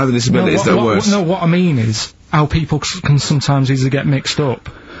about the other disabilities that are worse. No, what I mean is how people can sometimes easily get mixed up.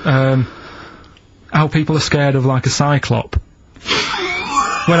 How people are scared of like a cyclop.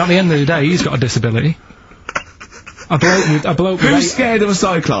 When at the end of the day, he's got a disability. A bloke Who's scared of a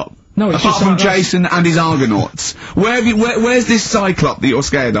cyclop? No, it's apart just from Jason and his Argonauts. Where's this cyclop that you're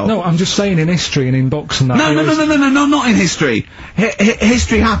scared of? No, I'm just saying in history and in books and that. No, not in history.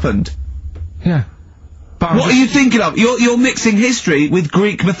 History happened. Yeah. But what are you thinking of? You're mixing history with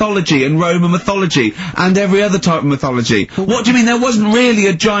Greek mythology and Roman mythology and every other type of mythology. What do you mean there wasn't really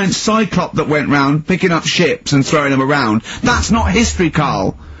a giant cyclop that went round picking up ships and throwing them around? That's not history,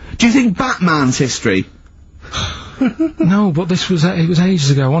 Carl. Do you think Batman's history? No, but this was it was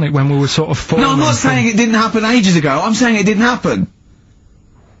ages ago, wasn't it? When we were sort of No, I'm not saying it didn't happen ages ago. I'm saying it didn't happen.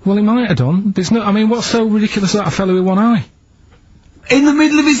 Well, it might have done. There's no. I mean, what's so ridiculous about a fellow with one eye? In the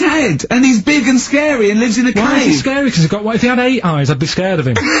middle of his head, and he's big and scary and lives in a cave. Why is he scary? Because he's got. What if he had 8 eyes? I'd be scared of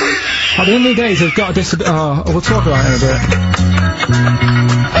him. At the end of the day, he's got a disability. Oh, we'll talk about it in a bit.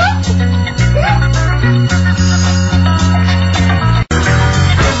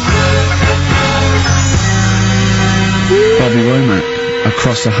 Bobby Womack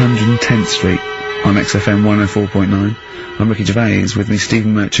across 110th Street on XFM 104.9. I'm Ricky Gervais, with me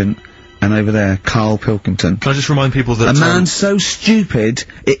Stephen Merchant, and over there, Carl Pilkington. Can I just remind people that... A man so stupid,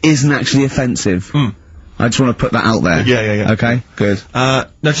 it isn't actually offensive. I just want to put that out there. Yeah. Okay, good. No,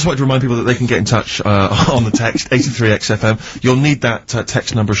 just wanted to remind people that they can get in touch, on the text, 83XFM. You'll need that,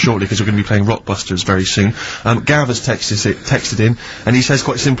 text number shortly, because we're going to be playing Rockbusters very soon. Gav has texted in, and he says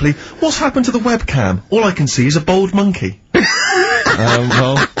quite simply, what's happened to the webcam? All I can see is a bald monkey.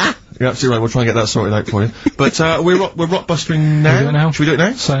 Well, you're absolutely right, we'll try and get that sorted out for you. But, we're rockbustering now. Should we do it now? Should we do it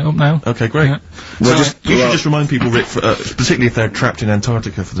now? Set it up now. Okay, great. Yeah. So, you should just remind people, Rick, particularly if they're trapped in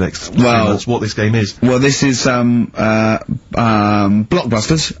Antarctica for the next 3 months, what this game is. Well, this is,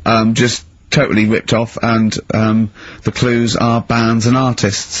 Blockbusters, just totally ripped off, and, the clues are bands and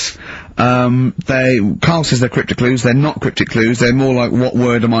artists. Carl says they're cryptic clues. They're not cryptic clues. They're more like, what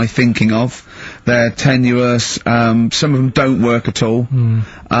word am I thinking of? They're tenuous. Some of them don't work at all.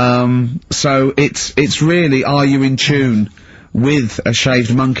 So it's really, are you in tune with a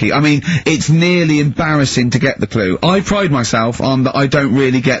shaved monkey? I mean, it's nearly embarrassing to get the clue. I pride myself on that I don't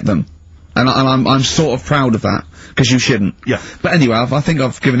really get them. And I'm sort of proud of that, because you shouldn't. Yeah. But anyway, I think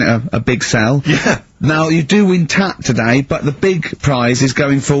I've given it a big sell. Yeah. Now, you do win TAP today, but the big prize is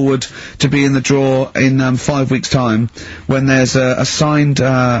going forward to be in the draw in 5 weeks' time, when there's a signed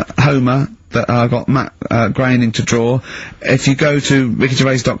Homer that I got Matt Groening to draw. If you go to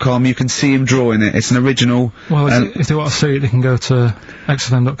rickygervais.com, you can see him drawing it. It's an original. Well, if they want to see it, they can go to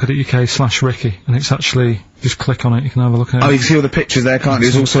xfm.co.uk/Ricky, and it's actually, just click on it, you can have a look at it. Oh, you can see all the pictures there, can't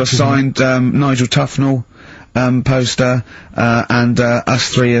you? There's also a signed Nigel Tufnell poster, and us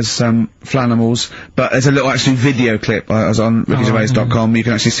three as Flanimals, but there's a little actually video clip. I was on rickygervais.com. You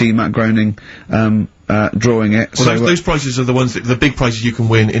can actually see Matt Groening drawing it. Well, So those prizes are the ones the big prizes you can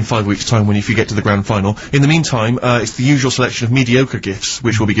win in 5 weeks' time if you get to the grand final. In the meantime, it's the usual selection of mediocre gifts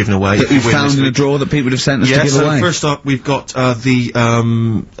which will be given away. that we found in a drawer that people have sent us to give so away. first up we've got I think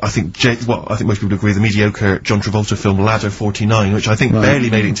most people agree the mediocre John Travolta film Ladder 49, which I think barely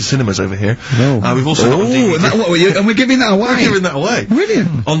made it into cinemas over here. We've also got on DVD. And we're giving that away. We're giving that away.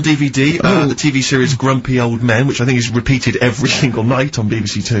 Brilliant. On DVD, the TV series Grumpy Old Men, which I think is repeated every single night on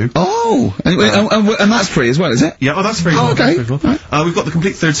BBC Two. Oh, and that's free as well, is it? Yeah, that's very Oh, well. okay. That's very well. We've got the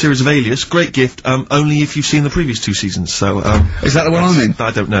complete third series of Alias. Great gift, only if you've seen the previous 2 seasons. So, Is that the one I'm in?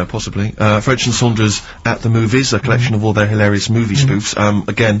 I don't know, possibly. French and Saunders at the Movies, a collection of all their hilarious movie spoofs.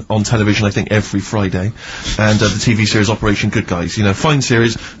 Again, on television, I think every Friday. And the TV series Operation Good Guys. You know, fine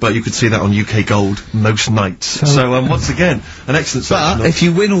series, but you could see that on UK Gold most nights. So, once again, an excellent selection. But if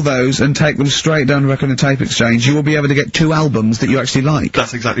you win all those and take them straight down to Record and Tape Exchange, you will be able to get 2 albums that you actually like.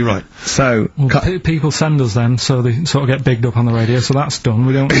 That's exactly right. So, Well, people send us them, so they sort of get bigged up on the radio, so that's done.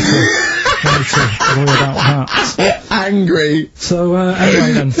 We don't need to worry about that. angry. So,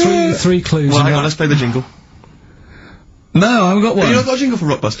 anyway then, three clues. Well, and hang on, that- let's play the jingle. No, I haven't got one. You not got a jingle for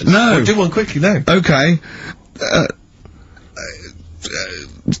Rockbusters? No. Well, do one quickly now. Okay.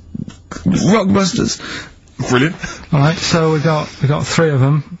 Rockbusters. Brilliant. Alright, so we got 3 of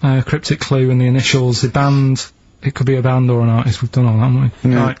them. Cryptic clue and the initials, the band, it could be a band or an artist, we've done all that, haven't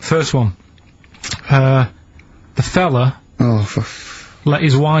we? Yeah. Right, first one. The fella Oh, let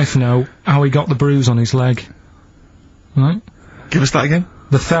his wife know how he got the bruise on his leg. Right? Give us that again.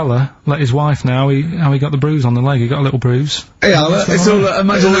 The fella let his wife know how he got the bruise on the leg. He got a little bruise. yeah, it's all,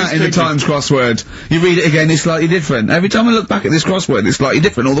 imagine Always that in the thinking. Times crossword. You read it again, it's slightly different. Every time I look back at this crossword, it's slightly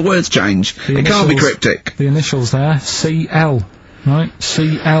different. All the words change. The It can't be initials- cryptic. The initials there, CL. Right?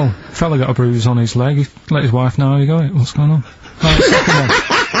 CL. Fella got a bruise on his leg. He let his wife know how he got it. What's going on? Right, second one.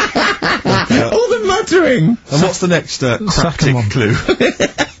 All the muttering! And what's the next Second cryptic one. clue?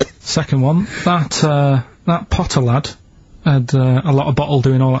 Second one. That Potter lad had a lot of bottle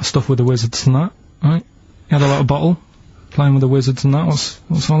doing all that stuff with the wizards and that. Right? He had a lot of bottle playing with the wizards and that. What's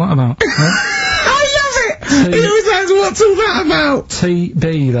all that about? Right? I love it! He always asks, what's all that about?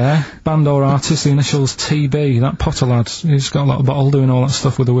 TB there, band or artist, the initials TB, that Potter lad, he's got a lot of bottle doing all that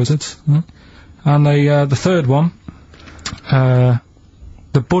stuff with the wizards. Right? And the third one,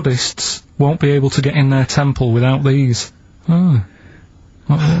 the Buddhists won't be able to get in their temple without these. Oh.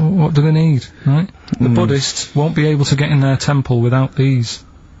 What do they need, right? The Buddhists won't be able to get in their temple without these.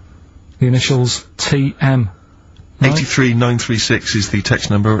 The initials TM. Right? 83936 is the text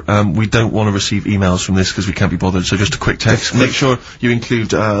number. We don't want to receive emails from this because we can't be bothered, so just a quick text. Make sure you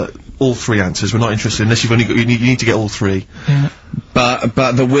include all 3 answers. We're not interested unless you've only got, you need to get all 3. Yeah.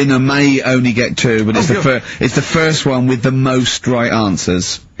 But the winner may only get 2, but it's yeah. it's the first one with the most right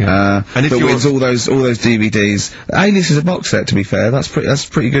answers. Yeah. And if that you're- wins all those DVDs. Alias is a box set, to be fair. That's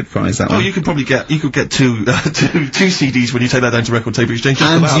pretty good prize, that Oh, one. you could probably get two CDs when you take that down to Record Tape Exchange. Just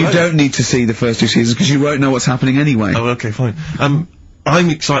And about, you right? don't need to see the first 2 seasons because you won't know what's happening anyway. Oh, okay, fine. I'm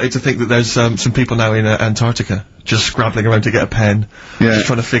excited to think that there's some people now in Antarctica just scrabbling around to get a pen, Yeah. just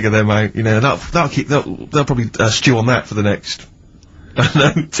trying to figure them out. You know, they'll probably stew on that for the next, I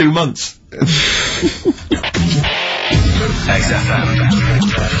don't know, 2 months.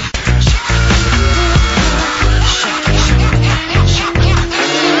 XFM.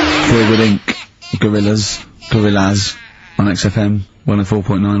 Forward Inc. Gorillas on XFM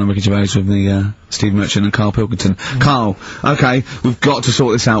 104.9 on Ricky Gervais with the Steve Merchant and Carl Pilkington. Carl, okay, we've got to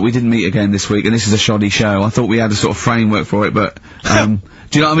sort this out. We didn't meet again this week, and this is a shoddy show. I thought we had a sort of framework for it, but do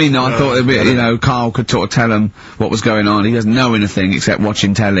you know what I mean? No, I thought it'd be, you know, Carl could sort of tell him what was going on. He doesn't know anything except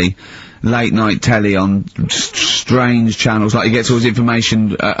watching telly. Late night telly on strange channels, like he gets all his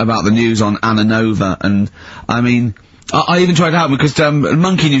information about the news on Anna Nova, and I mean, I even tried to help because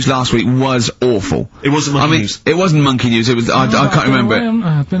Monkey News last week was awful. It wasn't Monkey News. It wasn't Monkey News. It was I can't remember it.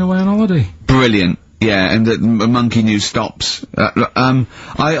 I've been away on holiday. Brilliant. Yeah, and Monkey News stops.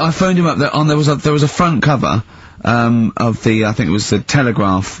 I phoned him up. There was a front cover of the, I think it was the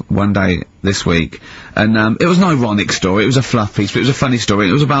Telegraph one day this week, and it was an ironic story. It was a fluff piece, but it was a funny story.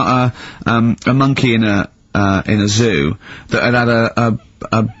 It was about a monkey in a zoo that had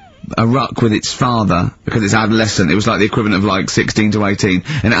a ruck with its father because it's adolescent. It was like the equivalent of like 16 to 18,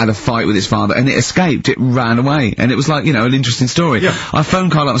 and it had a fight with its father, and it escaped. It ran away, and it was like, you know, an interesting story. Yeah. I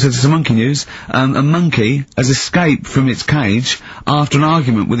phoned Carl up and said, "This is Monkey News. A monkey has escaped from its cage after an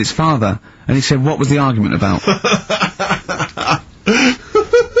argument with its father." And he said, "What was the argument about?"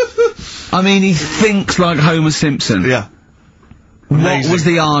 I mean, he thinks like Homer Simpson. Yeah. What was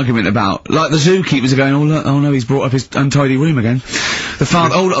the argument about? Like the zookeepers are going, oh no, he's brought up his untidy room again. The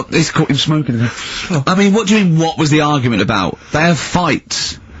father, oh, look, he's caught him smoking. I mean, what do you mean, what was the argument about? They have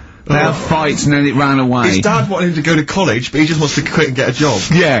fights. They have fights and then it ran away. His dad wanted him to go to college, but he just wants to quit and get a job.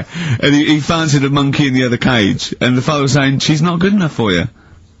 Yeah, and he fancied a monkey in the other cage, and the father was saying, she's not good enough for you.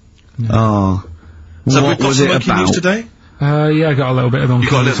 No. Oh. So what we've got was some it monkey about? news today? Yeah, I got a little bit of monkey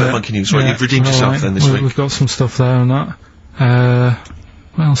news. You got a little bit of monkey news, right? You've redeemed yourself then this week. We've got some stuff there and that.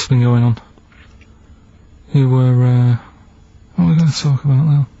 What else has been going on? What are we going to talk about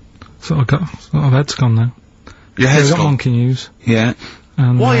now? Sort of head's gone now. Your head's We've got gone. monkey news. Yeah.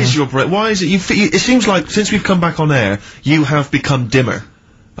 And, Why is your brain? Why is it? It seems like since we've come back on air, you have become dimmer.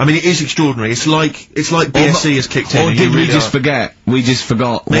 I mean, it is extraordinary. It's like BSC has kicked in. Or and did you we really just are- forget? We just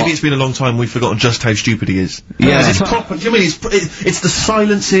forgot. Maybe what? it's been a long time. We've forgotten just how stupid he is. Yeah. It's proper. Do you mean it's the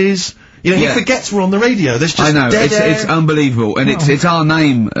silences? You know, Yeah. he forgets we're on the radio. There's just I know, dead air. it's unbelievable, and it's our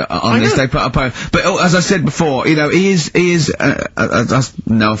name on this, know. they put up but as I said before, you know, he is,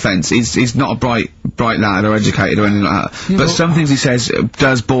 no offence, he's not a bright lad or educated or anything like that, but some things he says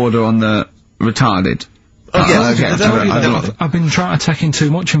does border on the retarded. Oh, yeah, I've been trying to take in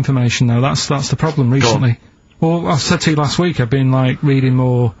too much information though, that's the problem recently. Well, I said to you last week, I've been like reading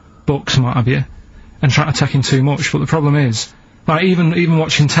more books and what have you, and trying to take in too much, but the problem is, like, even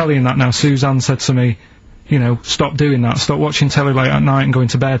watching telly and that now, Suzanne said to me, you know, stop doing that, stop watching telly late at night and going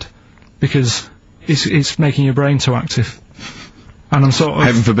to bed, because it's making your brain too active. And I'm sort of...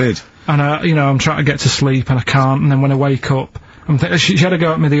 Heaven forbid. And, you know, I'm trying to get to sleep and I can't, and then when I wake up, she had a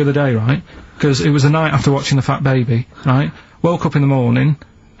go at me the other day, right? Because it was the night after watching The Fat Baby, right? Woke up in the morning,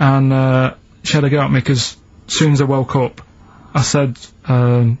 and, she had a go at me because as soon as I woke up, I said,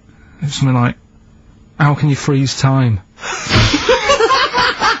 something like, how can you freeze time?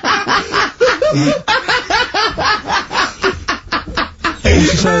 And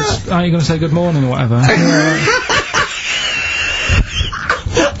she says, are you going to say good morning or whatever? I'm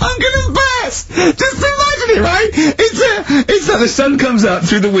gonna burst! Just imagine it, right? It's like the sun comes up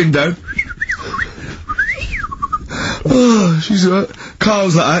through the window. Oh, she's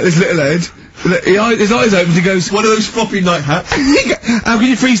Carl's like that, his little head. His eyes open, he goes, One of those floppy night hats. how can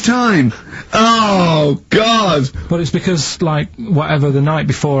you freeze time? Oh, God! But it's because, like, whatever, the night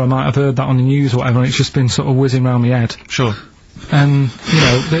before I might have heard that on the news or whatever, and it's just been sort of whizzing round my head. Sure. And, you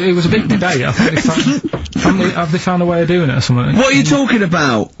know, it was a big debate. I think have they found a way of doing it or something? What are you talking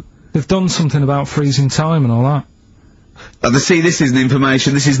about? They've done something about freezing time and all that. See, this isn't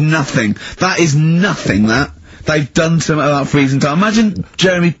information, this is nothing. That is nothing, that. They've done something about freezing time. Imagine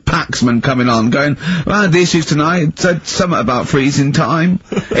Jeremy Paxman coming on, going, well, the issues tonight said something about freezing time.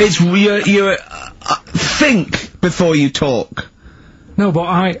 It's, think before you talk. No, but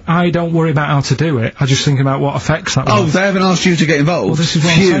I don't worry about how to do it. I just think about what effects that will Oh, have. they haven't asked you to get involved? Well, this is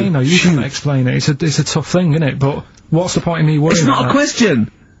what I'm saying, though. You can't explain it. It's a tough thing, isn't it? But what's the point in me worrying It's about not a that?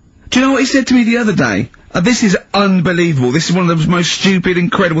 question. Do you know what he said to me the other day? This is unbelievable. This is one of the most stupid,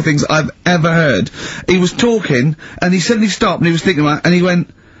 incredible things I've ever heard. He was talking, and he suddenly stopped, and he was thinking about it, and he went,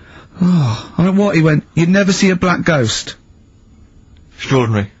 oh, I don't know what, he went, you'd never see a black ghost.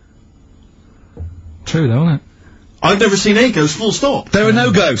 Extraordinary. True, though, isn't it? I've never seen a ghost, full stop. There are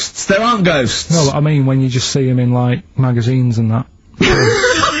no ghosts. There aren't ghosts. No, but I mean when you just see them in, like, magazines and that. Play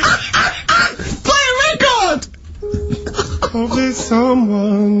a record! Hope there's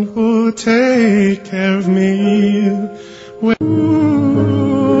someone who'll take care of me.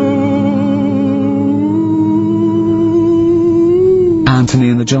 Anthony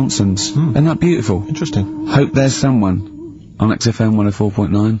and the Johnsons. Isn't that beautiful? Interesting. Hope there's someone on XFM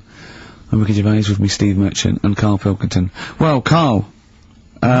 104.9. I'm Ricky Gervais with me, Steve Merchant and Carl Pilkington. Well, Carl,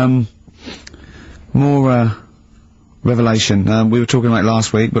 more revelation. We were talking about it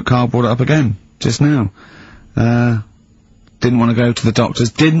last week, but Carl brought it up again just now. Didn't want to go to the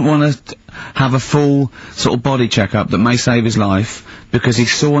doctors, didn't want to have a full sort of body checkup that may save his life, because he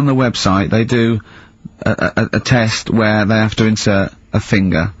saw on the website they do a test where they have to insert a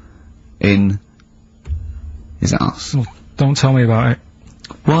finger in his arse. Well, don't tell me about it.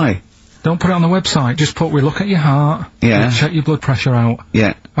 Why? Don't put it on the website. Just put, we look at your heart. Yeah. We check your blood pressure out.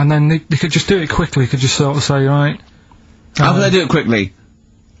 Yeah. And then they could just do it quickly. Could just sort of say, right. How can they do it quickly?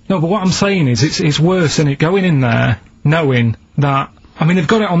 No, but what I'm saying is, it's worse, isn't it? Going in there, knowing that, I mean, they've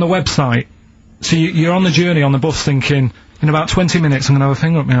got it on the website. So you're on the journey on the bus thinking, in about 20 minutes I'm gonna have a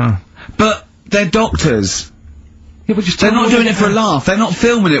finger up my arm. But they're doctors. Yeah, but just They're tell me not what doing you it for a get. laugh. They're not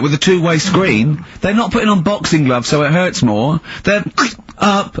filming it with a two-way screen. They're not putting on boxing gloves so it hurts more. They're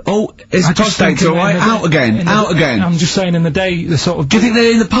up. Oh, his I just think prostate's alright. Out again. Out again. I'm just saying in the day, the sort of... Do you think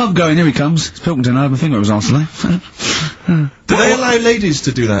they're in the pub going, here he comes? It's Pilkington, I had my finger up his arse today. Do they allow ladies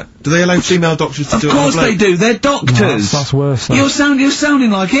to do that? Do they allow female doctors to do it? Of course they do. They're doctors. That's worse. Though. You're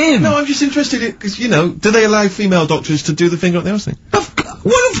sounding like him. No, I'm just interested in, because, you know, do they allow female doctors to do the finger up the arse thing?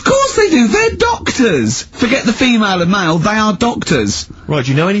 Well, of course they do. They're doctors. Forget the female and male. They are doctors. Right,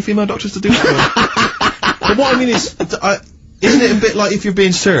 do you know any female doctors to do that? But what I mean is, isn't it a bit like if you're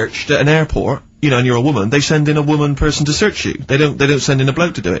being searched at an airport, you know, and you're a woman, they send in a woman person to search you. They don't send in a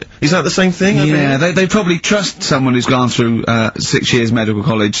bloke to do it. Is that the same thing? Yeah, they probably trust someone who's gone through 6 years medical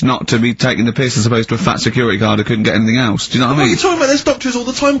college not to be taking the piss as opposed to a fat security guard who couldn't get anything else. Do you know what I mean? You're talking about there's doctors all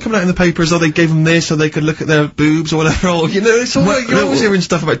the time coming out in the papers, they gave them this so they could look at their boobs or whatever, or, you know, it's all you're always hearing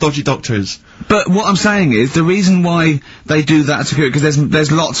stuff about dodgy doctors. But what I'm saying is, the reason why they do that security, because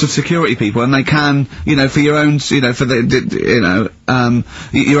there's lots of security people, and they can, you know, for your own, you know, for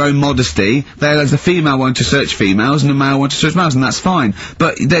your own modesty, there's a female one to search females and a male one to search males, and that's fine.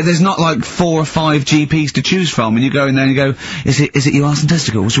 But there's not like 4 or 5 GPs to choose from, and you go in there and you go, is it your arse and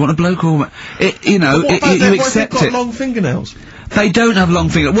testicles? Do you want a bloke or you know, you accept what if they've got it. long fingernails? They don't have long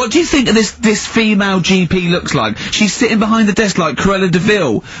fingers. What do you think this female GP looks like? She's sitting behind the desk like Cruella de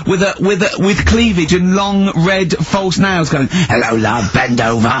Vil with cleavage and long red false nails going, "Hello love, bend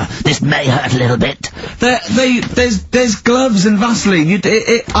over. This may hurt a little bit." There's gloves and Vaseline.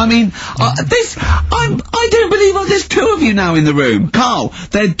 I don't believe there's 2 of you now in the room. Carl,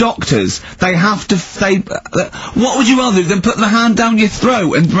 they're doctors. They have to, what would you rather do than put the hand down your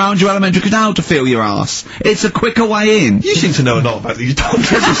throat and round your alimentary canal to feel your arse? It's a quicker way in. You seem to know a lot about these doctors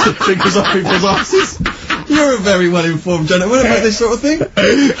who stick fingers up people's asses. You're a very well-informed gentleman about this sort of thing.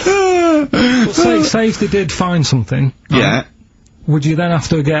 Well, say if they did find something. Yeah. Would you then have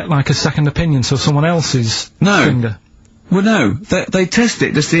to get, like, a second opinion, so someone else's finger? Well, no. They test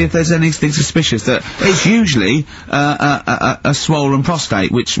it to see if there's anything suspicious. That it's usually a swollen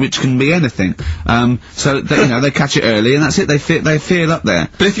prostate, which can be anything. So they, you know, they catch it early, and that's it. They feel up there.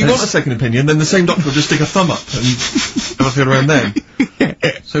 But if you want a second opinion, then the same doctor will just stick a thumb up and have a feel around then.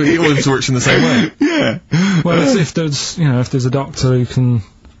 So it always works in the same way. Yeah. Well, if there's a doctor who can,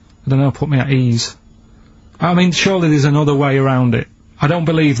 I don't know, put me at ease. I mean, surely there's another way around it. I don't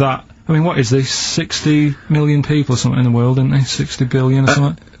believe that. I mean, what is this? 60 million people or something in the world, isn't there? 60 billion or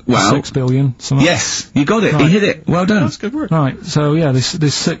something? Well, 6 billion, something. Yes, you got it. Right. You hit it. Well done. That's good work. Right, so yeah,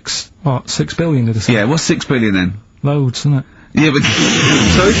 there's 6 billion, did I say? Yeah, what's 6 billion then? Loads, isn't it? Yeah, but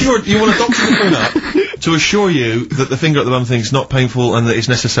So if you want a doctor to phone up to assure you that the finger at the bum thing's not painful and that it's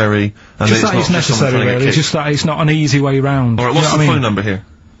necessary, and Just that that it's necessary, really. Just that it's not an easy way round. Alright, what's the phone number here?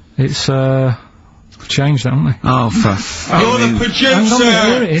 It's, changed, haven't they? oh, You're the Hang on,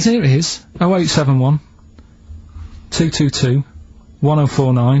 producer! here it is. 0871 222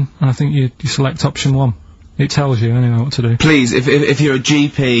 1049, and I think you select option 1. It tells you anyway what to do. please, if you're a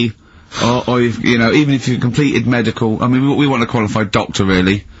GP, or if, you know, even if you've completed medical, I mean, we want a qualified doctor,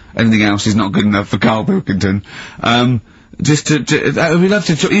 really. Anything else is not good enough for Carl Pilkington. We'd love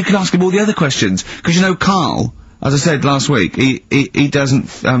to, you can ask him all the other questions, because you know, Carl, as I said last week, he doesn't,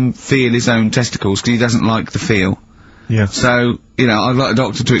 feel his own testicles, because he doesn't like the feel. Yeah. So, you know, I'd like a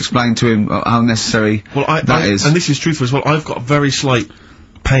doctor to explain to him how necessary that is. And this is truthful as well, I've got a very slight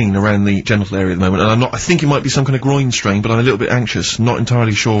pain around the genital area at the moment, and I think it might be some kind of groin strain, but I'm a little bit anxious, not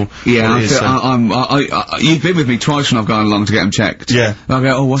entirely sure Yeah, what it is. you've been with me twice when I've gone along to get them checked. Yeah. And I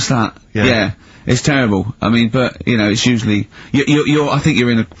go, oh, what's that? Yeah. It's terrible. I mean, but, you know, it's usually, I think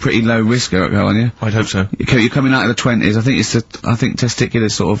you're in a pretty low risk, aren't you? I'd hope so. You're coming out of the 20s. I think testicular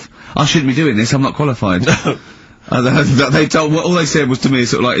sort of, I shouldn't be doing this, I'm not qualified. All they said was to me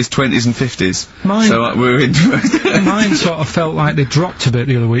sort of like his 20s and 50s. Mine- So we're in. Mine sort of felt like they dropped a bit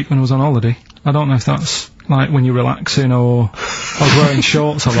the other week when I was on holiday. I don't know if that's like when you're relaxing or I was wearing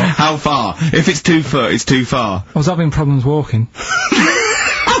shorts a lot. How far? If it's 2 foot, it's too far. I was having problems walking.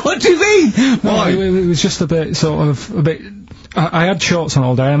 What do you mean? Why? No, it was just a bit, I had shorts on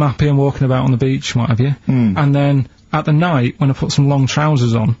all day, I'm happy, I'm walking about on the beach and what have you. And then, at the night, when I put some long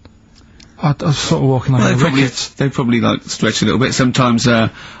trousers on, I was sort of walking like a rickets. They probably like stretch a little bit. Sometimes,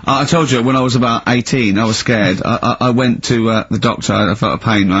 I told you when I was about 18, I was scared. I went to, the doctor, I felt a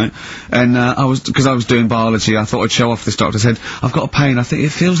pain, right? And, because I was doing biology, I thought I'd show off this doctor. I said, I've got a pain, I think it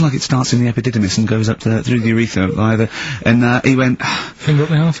feels like it starts in the epididymis and goes up through the urethra, either. And, he went, Finger up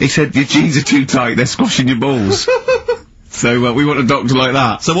the arse? he said, your jeans are too tight, they're squashing your balls. So, we want a doctor like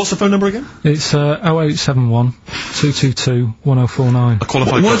that. So what's the phone number again? It's 0871 222 1049. A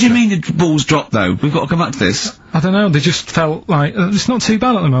qualified What do you doctor. mean your balls dropped, though? We've got to come back to this. I don't know, they just felt like, it's not too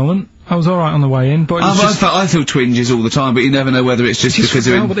bad at the moment. I was alright on the way in, but it was just, I feel twinges all the time, but you never know whether it's just because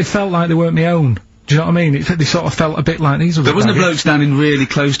no, they're in... but they felt like they weren't my own. Do you know what I mean? They sort of felt a bit like these. There wasn't a bloke standing really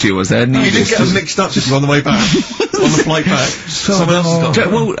close to you, was there? No, you didn't get them mixed up just on the way back. On the flight back. Someone else has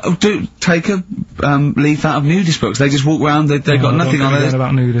got Well, take a leaf out of nudist books. They just walk around. They've got nothing on it.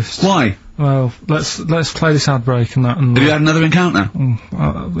 About nudists. Why? Well, let's play this ad break and that. And have you had another encounter?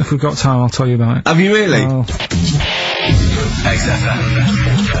 If we've got time, I'll tell you about it. Have you really? Well, XFM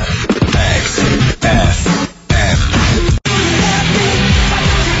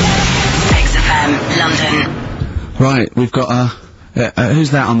London. Right, we've got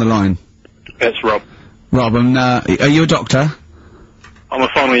who's that on the line? It's Rob. Rob, and are you a doctor? I'm a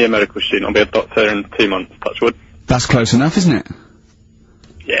final year medical student. I'll be a doctor in 2 months, touch wood. That's close enough, isn't it?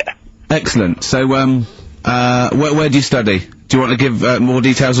 Yeah. Excellent. So, where do you study? Do you want to give more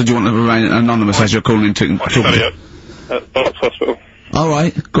details, or do you want to remain anonymous as you're calling into? I study at Barts Hospital. All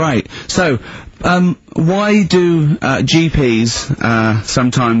right, great. So, why do GPs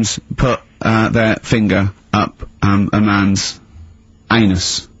sometimes put their finger up a man's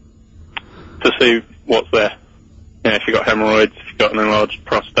anus? To see what's there. You know, if you've got hemorrhoids, if you've got an enlarged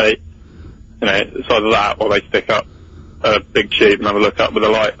prostate, you know, it's either that or they stick up a big tube and have a look up with a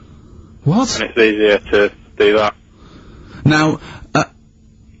light. what? And it's easier to do that. Now,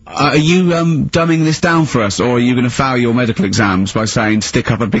 are you dumbing this down for us, or are you going to fail your medical exams by saying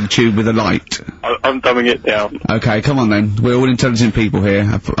stick up a big tube with a light? I'm dumbing it down. Okay, come on then. We're all intelligent people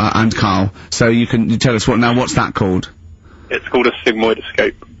here, and Carl. So you tell us what's that called? It's called a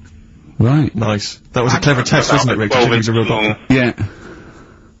sigmoidoscope. Right. Nice. That was a clever test, wasn't it, Rick? 12 He's a real inch long, doctor. Yeah.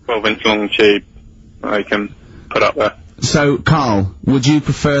 12-inch long tube I can put up there. So, Carl, would you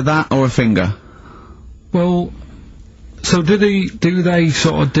prefer that or a finger? Well, so do they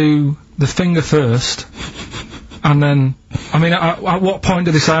sort of do the finger first, and then, I mean, at what point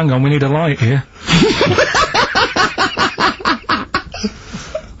do they say, hang on, we need a light here?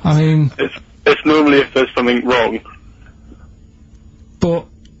 I mean... It's normally if there's something wrong. But,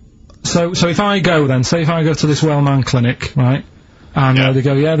 so if I go then, say if I go to this well-known clinic, right, and they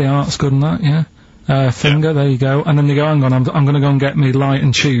go, yeah, the art's good and that, yeah, finger, there you go, and then they go, hang on, I'm gonna go and get me light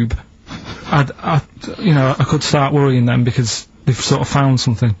and tube. I could start worrying then because they've sort of found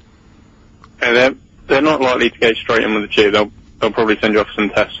something. And they're not likely to go straight in with the tube. They'll probably send you off some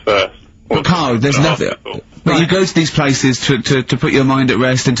tests first. But Carl, there's nothing. But you go to these places to put your mind at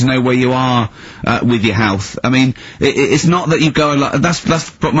rest and to know where you are with your health. I mean, it's not that you go along. That's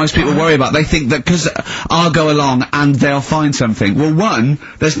what most people worry about. They think that because I'll go along and they'll find something. Well, one,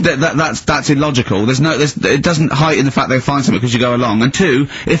 that's illogical. It doesn't heighten the fact they find something because you go along. And two,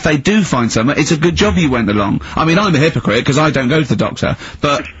 if they do find something, it's a good job you went along. I mean, I'm a hypocrite because I don't go to the doctor,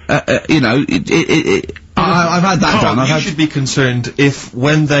 but I've had that done. You should be concerned if,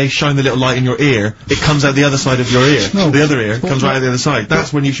 when they shine the little light in your ear, it comes out the other side of your ear. No, the other ear comes right out the other side.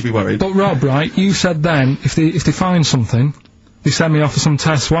 That's when you should be worried. But Rob, right, you said then, if they find something, they send me off for some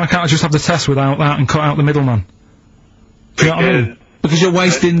tests, why can't I just have the test without that and cut out the middleman? Do you know what I mean? Because you're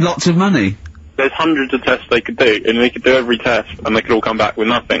wasting lots of money. There's hundreds of tests they could do, and they could do every test, and they could all come back with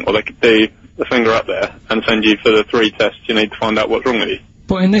nothing, or they could do the finger up there and send you for the 3 tests you need to find out what's wrong with you.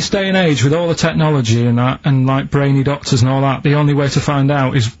 But in this day and age, with all the technology and that, and like brainy doctors and all that, the only way to find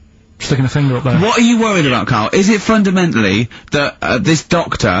out is sticking a finger up there. What are you worried about, Carl? Is it fundamentally that this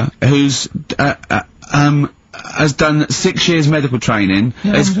doctor who's has done 6 years medical training,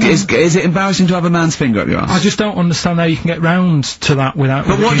 is it embarrassing to have a man's finger up your ass? I just don't understand how you can get round to that without...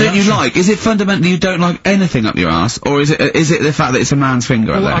 But what don't you like? Is it fundamentally you don't like anything up your ass, or is it the fact that it's a man's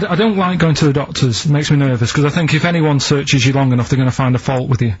finger up there? I don't like going to the doctors. It makes me nervous, because I think if anyone searches you long enough, they're going to find a fault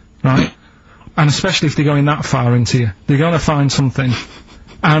with you, right? And especially if they're going that far into you. They're going to find something.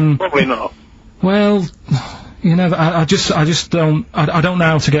 And... Probably not. Well, you know, I just don't... I don't know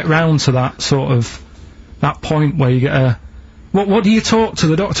how to get round to that sort of... that point where you get a... What do you talk to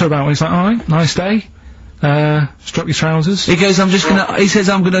the doctor about? He's like, alright, nice day. Strap your trousers. He goes, he says,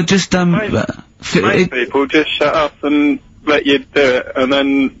 I'm gonna just, Most people just shut up and let you do it, and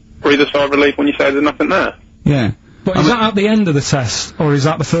then breathe a sigh of relief when you say there's nothing there. Yeah. But is that at the end of the test, or is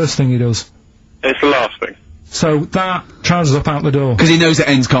that the first thing he does? It's the last thing. So that trousers up out the door. Because he knows it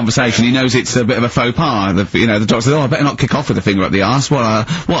ends conversation. He knows it's a bit of a faux pas. The doctor says, "Oh, I better not kick off with the finger up the arse." What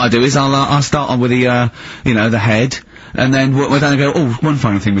I do is I'll start on with the the head, and then we're down and go, "Oh, one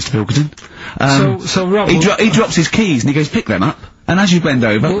final thing, Mr. Pilkington." So Rob, he drops his keys and he goes, "Pick them up." And as you bend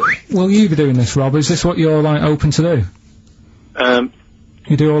over, will you be doing this, Rob? Is this what you're like open to do?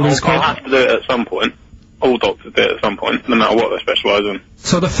 You do all these. I'll have to do it at some point. All doctors do it at some point, no matter what they specialise in.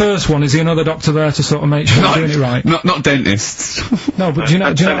 So the first one, is another doctor there to sort of make sure you're doing it right? Not dentists. No, but do you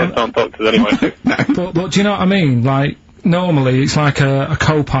know? Dentists aren't doctors anyway. But do you know what I mean? Like, normally it's like a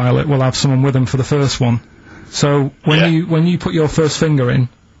co-pilot will have someone with them for the first one. So when you put your first finger in,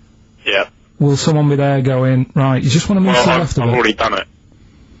 Yeah. will someone be there going, right, you just want to move to the Well, left I've of it? already done it.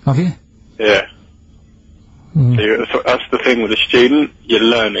 Have you? Yeah. So that's the thing with a student, you're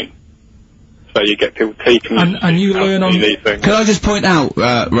learning. So you get people teaching you. And you how to learn do on- these things. Can I just point out,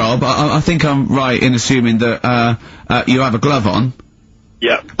 Rob, I think I'm right in assuming that, you have a glove on,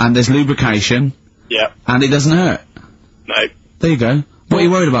 Yeah. and there's lubrication, Yeah. and it doesn't hurt. No. There you go. What are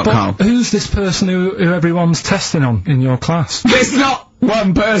you worried about, But Carl? who's this person who everyone's testing on in your class? It's not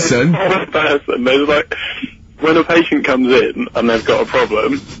one person. One person. There's like, when a patient comes in and they've got a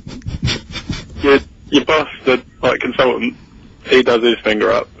problem, your boss, the consultant, he does his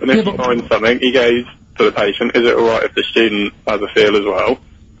finger up, and if Yeah, he but- finds something, he goes to the patient. Is it all right if the student has a feel as well?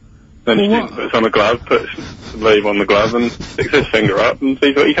 Then the Well, student puts on a glove, puts the leave on the glove, and sticks his finger up and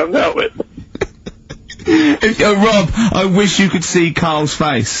sees what he comes out with. Rob, I wish you could see Carl's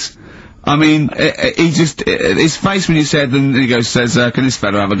face. I mean, he just, his face when you said, and he says, can this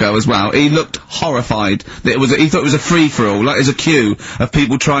fella have a go as well? He looked horrified. That he thought it was a free-for-all, like there's a queue of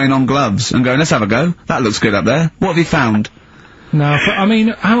people trying on gloves and going, let's have a go. That looks good up there. What have you found? No, but I mean,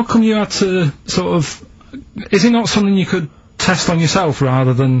 how come you had to sort of... Is it not something you could test on yourself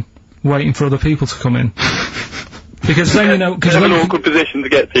rather than waiting for other people to come in? Because then, you know... It's an awkward position to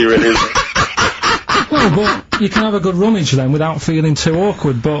get to, really, isn't it? Well, but you can have a good rummage then without feeling too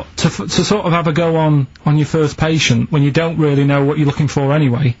awkward, but to sort of have a go on your first patient when you don't really know what you're looking for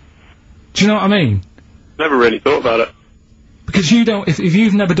anyway. Do you know what I mean? Never really thought about it. Because you don't... If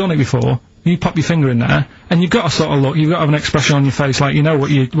you've never done it before, you pop your finger in there, and you've got to sort of look, you've got to have an expression on your face like you know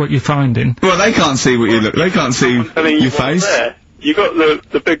what you're finding. Well, they can't see what you look, they can't see I'm telling you your what's face. there. You got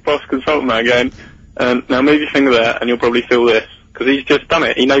the big boss consultant man going, now move your finger there and you'll probably feel this. Because he's just done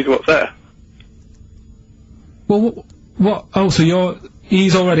it, he knows what's there. Well, what? Oh, so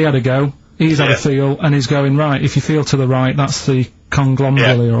he's already had a go, he's had a feel, and he's going, right, if you feel to the right, that's the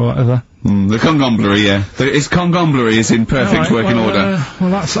conglomeracy or whatever. The congomblery, yeah. His congomblery is in perfect working order. Well,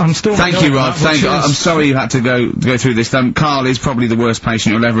 that's... I'm still... Thank you, Rod. I'm sorry you had to go through this. Carl is probably the worst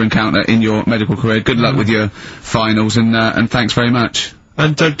patient you'll ever encounter in your medical career. Good luck with your finals, and thanks very much.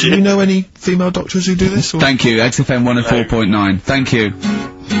 And do you know any female doctors who do this? Or? Thank you. XFM 104.9. Thank you.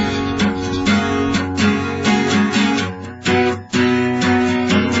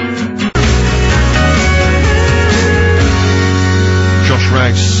 Josh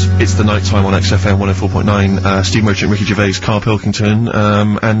Rags, it's the night time on XFM 104.9. Steve Merchant, Ricky Gervais, Carl Pilkington,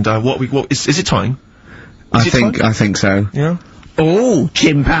 and what is it time? I think so. Yeah. Oh,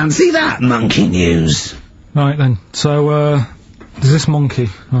 chimpanzee that monkey news. Right then, so, there's this monkey,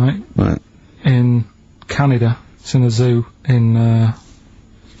 right, in Canada. It's in a zoo in,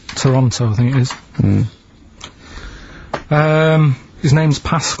 Toronto, I think it is. His name's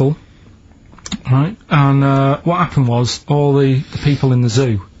Pascal, right, and, what happened was, all the people in the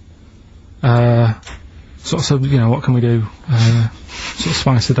zoo, sort of said, you know, what can we do, sort of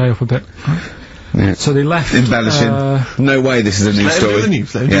spice the day up a bit, right? Yeah. So they left, Embellishing. No way this is a news story. Let him do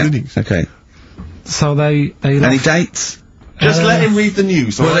the news. Okay. so they left. Any dates? Just let him read the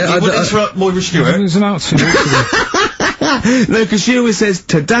news, alright? Well, You wouldn't interrupt Moira It Stewart. was about 2 weeks ago. No, because she always says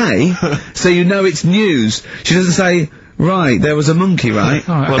today, so you know it's news. She doesn't say, right, there was a monkey, right?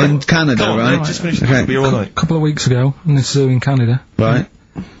 Alright, Well, in Canada, Go on, right? mate, just finish the Okay. okay. Be all A night. couple of weeks ago, in this zoo in Canada, Right,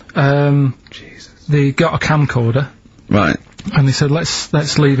 they got a camcorder, right. and they said,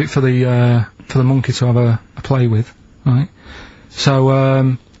 let's leave it for the monkey to have a play with, right?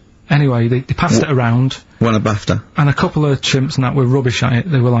 So, anyway, they passed it around, Won a BAFTA. and a couple of chimps and that were rubbish at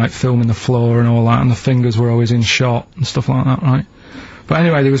it. They were like filming the floor and all that, and the fingers were always in shot and stuff like that, right? But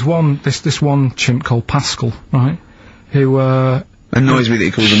anyway, there was this one chimp called Pascal, right? Who, Annoys me that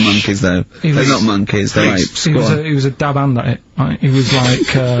he calls them monkeys, though. He They're was- not monkeys, they're apes. he Go on. was a dab hand at it, right? He was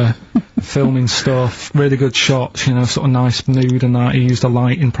like, filming stuff, really good shots, you know, sort of nice mood and that. He used the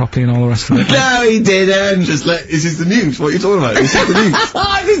lighting properly and all the rest of it. No, he didn't! Just this is the news. What are you talking about? This is the news.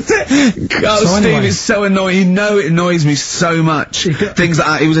 Oh, Steve, anyway. it's so annoying. You know it annoys me so much. Things like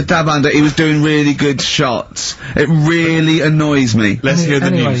that. He was a dab under. He was doing really good shots. It really annoys me. Let's hear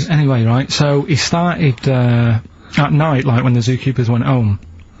the news. Anyway, right, so he started, at night, like when the zookeepers went home,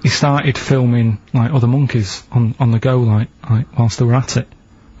 he started filming, like, other monkeys on the go, like, whilst they were at it,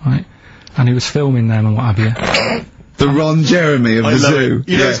 right? And he was filming them and what have you. The Ron Jeremy of I the love zoo. it.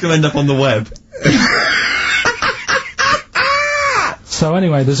 You know it's going to end up on the web. So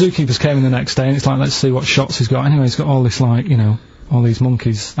anyway, the zookeepers came in the next day and it's like, let's see what shots he's got. Anyway, he's got all this, like, you know, all these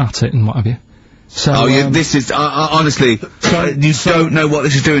monkeys at it and what have you. So, this is, honestly, you don't know what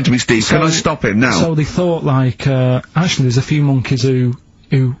this is doing to me, Steve. Can I stop him now? So they thought, like, actually there's a few monkeys who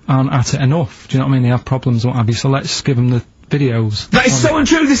aren't at it enough. Do you know what I mean? They have problems and what have you, so let's give them the videos. That is so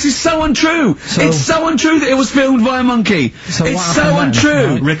untrue! This is so untrue! It's so untrue that it was filmed by a monkey! So it's so untrue!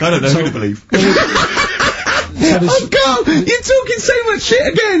 Right? Rick, I don't know who to believe. Oh God! You're talking so much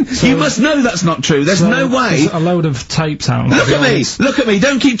shit again! You must know that's not true. There's no way. There's a load of tapes out. Look at me! Look at me!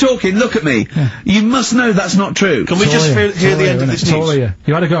 Don't keep talking, look at me! Yeah. You must know that's not true. Can we just hear the end of this news?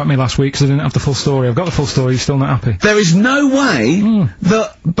 You had a go at me last week because I didn't have the full story. I've got the full story, you're still not happy. There is no way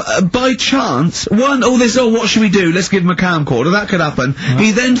that, by chance, what should we do? Let's give him a camcorder. That could happen. Right.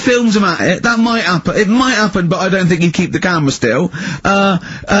 He then films him at it. That might happen. It might happen, but I don't think he'd keep the camera still.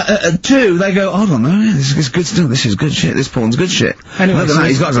 Two, they go, hold on, this is good still. This is good shit. This porn's good shit. Anyway, look at that.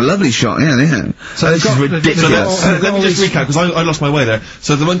 He's got a lovely shot. Yeah. So this is ridiculous. Let me just recap, because I lost my way there.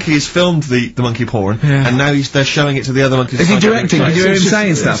 So the monkey has filmed the monkey porn, and now they're showing it to the other monkeys. Is he directing? Can you hear him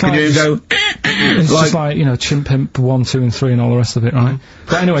saying stuff? Can you hear him go... It's just like, you know, Chimp Pimp 1, 2 and 3 and all the rest of it, right?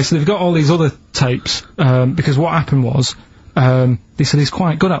 But anyway, so they've got all these other tapes, because what happened was, they said he's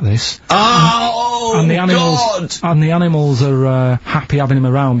quite good at this. Oh, and the animals, God! And the animals are, happy having him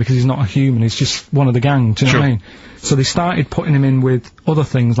around because he's not a human, he's just one of the gang, do you know what I mean? So they started putting him in with other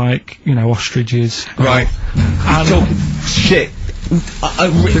things like, you know, ostriches. Right. And shit.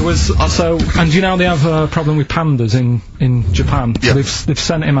 There was, and you know they have a problem with pandas in Japan, so they've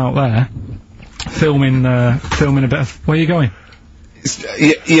sent him out there, filming a bit of, where are you going?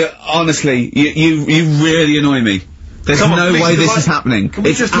 Honestly, you really annoy me. There's no way this is happening. Can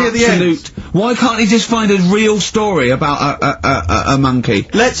we just hear the end? Why can't he just find a real story about a monkey?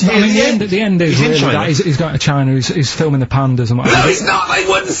 Let's hear the end. The end is really that he's going to China, he's filming the pandas and whatever. No, he's not! They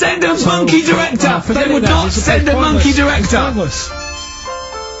wouldn't send a monkey director! They would not send a monkey director!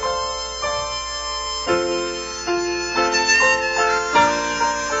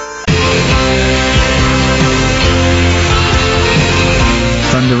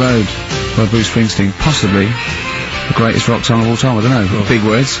 Thunder Road by Bruce Springsteen, possibly the greatest rock song of all time. I don't know. Big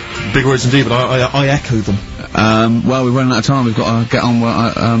words. Big words indeed, but I echo them. Well, we're running out of time. We've got to get on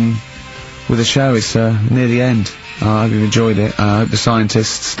with the show. It's near the end. I hope you've enjoyed it. I hope the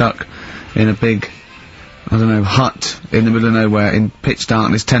scientists stuck in a big, I don't know, hut in the middle of nowhere in pitch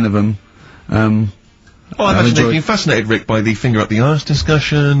darkness, 10 of them. Well, I imagine they've been fascinated, Rick, by the finger up the arse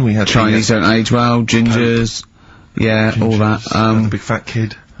discussion. We had Chinese don't age well, gingers, all that. The big fat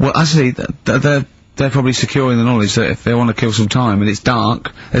kid. Well, actually, they're probably securing the knowledge that if they want to kill some time and it's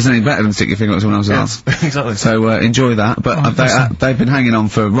dark, there's nothing better than stick your finger up someone else's arse. Exactly. So enjoy that. But they've been hanging on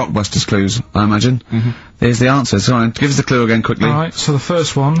for Rockbusters clues, I imagine. Here's the answer. So give us the clue again quickly. All right. So the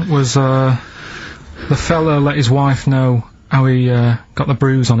first one was the fella let his wife know how he got the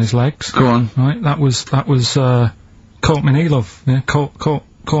bruise on his legs. Go on. Right. That was Courtney Love. Yeah.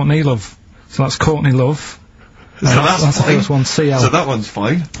 Courtney Love. So that's Courtney Love. So that's the first one. CL. So that one's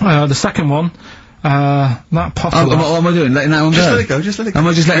fine. The second one. That Potter. What am I doing? Letting that one go? Just let it go, just let it go. Am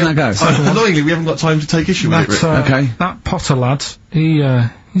I just letting that go? Annoyingly, we haven't got time to take issue with it, Rick. Okay. That Potter lad, he's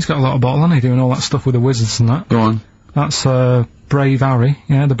got a lot of bottle, hasn't he, doing all that stuff with the wizards and that. Go on. That's, Brave Harry,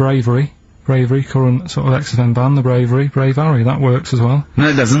 yeah, the Bravery, current sort of XFM band, the Brave Harry, that works as well. No,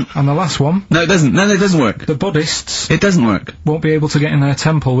 it doesn't. And the last one. No, it doesn't. No, it doesn't work. The Buddhists. It doesn't work. Won't be able to get in their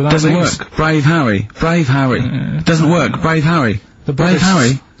temple without Doesn't these. work. Brave Harry. Doesn't work. Brave Harry. Brave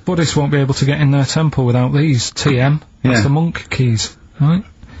Harry. Buddhists won't be able to get in their temple without these. TM. That's the monk keys, right?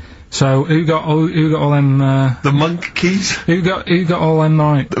 So who got all them? The monk keys. Who got all them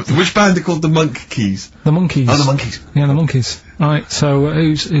right? Which band are called the Monk Keys? The Monkeys. Oh, the Monkeys. Yeah, the Monkeys. Right. So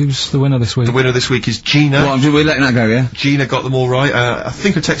who's the winner this week? The winner this week is Gina. Well, we're letting that go, yeah. Gina got them all right. I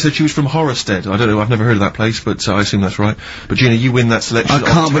think her text said she was from Horrorstead. I don't know. I've never heard of that place, but I assume that's right. But Gina, you win that selection. I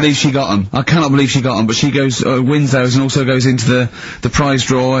can't believe she got them. I cannot believe she got them. But she goes wins those and also goes into the prize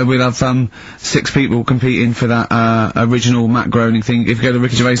draw. We'll have 6 people competing for that original Matt Groening thing. If you go to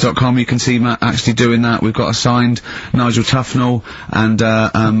rickygervais.com, you can see Matt actually doing that. We've got a signed Nigel Tufnell and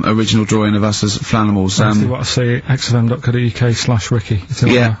original drawing of us as Flanimals. Actually, what I say, xfm.co.uk/Ricky.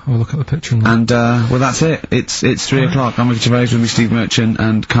 Yeah. I'll look at the picture and And, well, that's it. It's 3 o'clock. I'm Ricky Gervais with me, Steve Merchant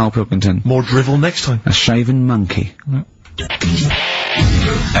and Carl Pilkington. More drivel next time. A shaven monkey.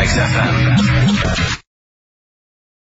 XFM.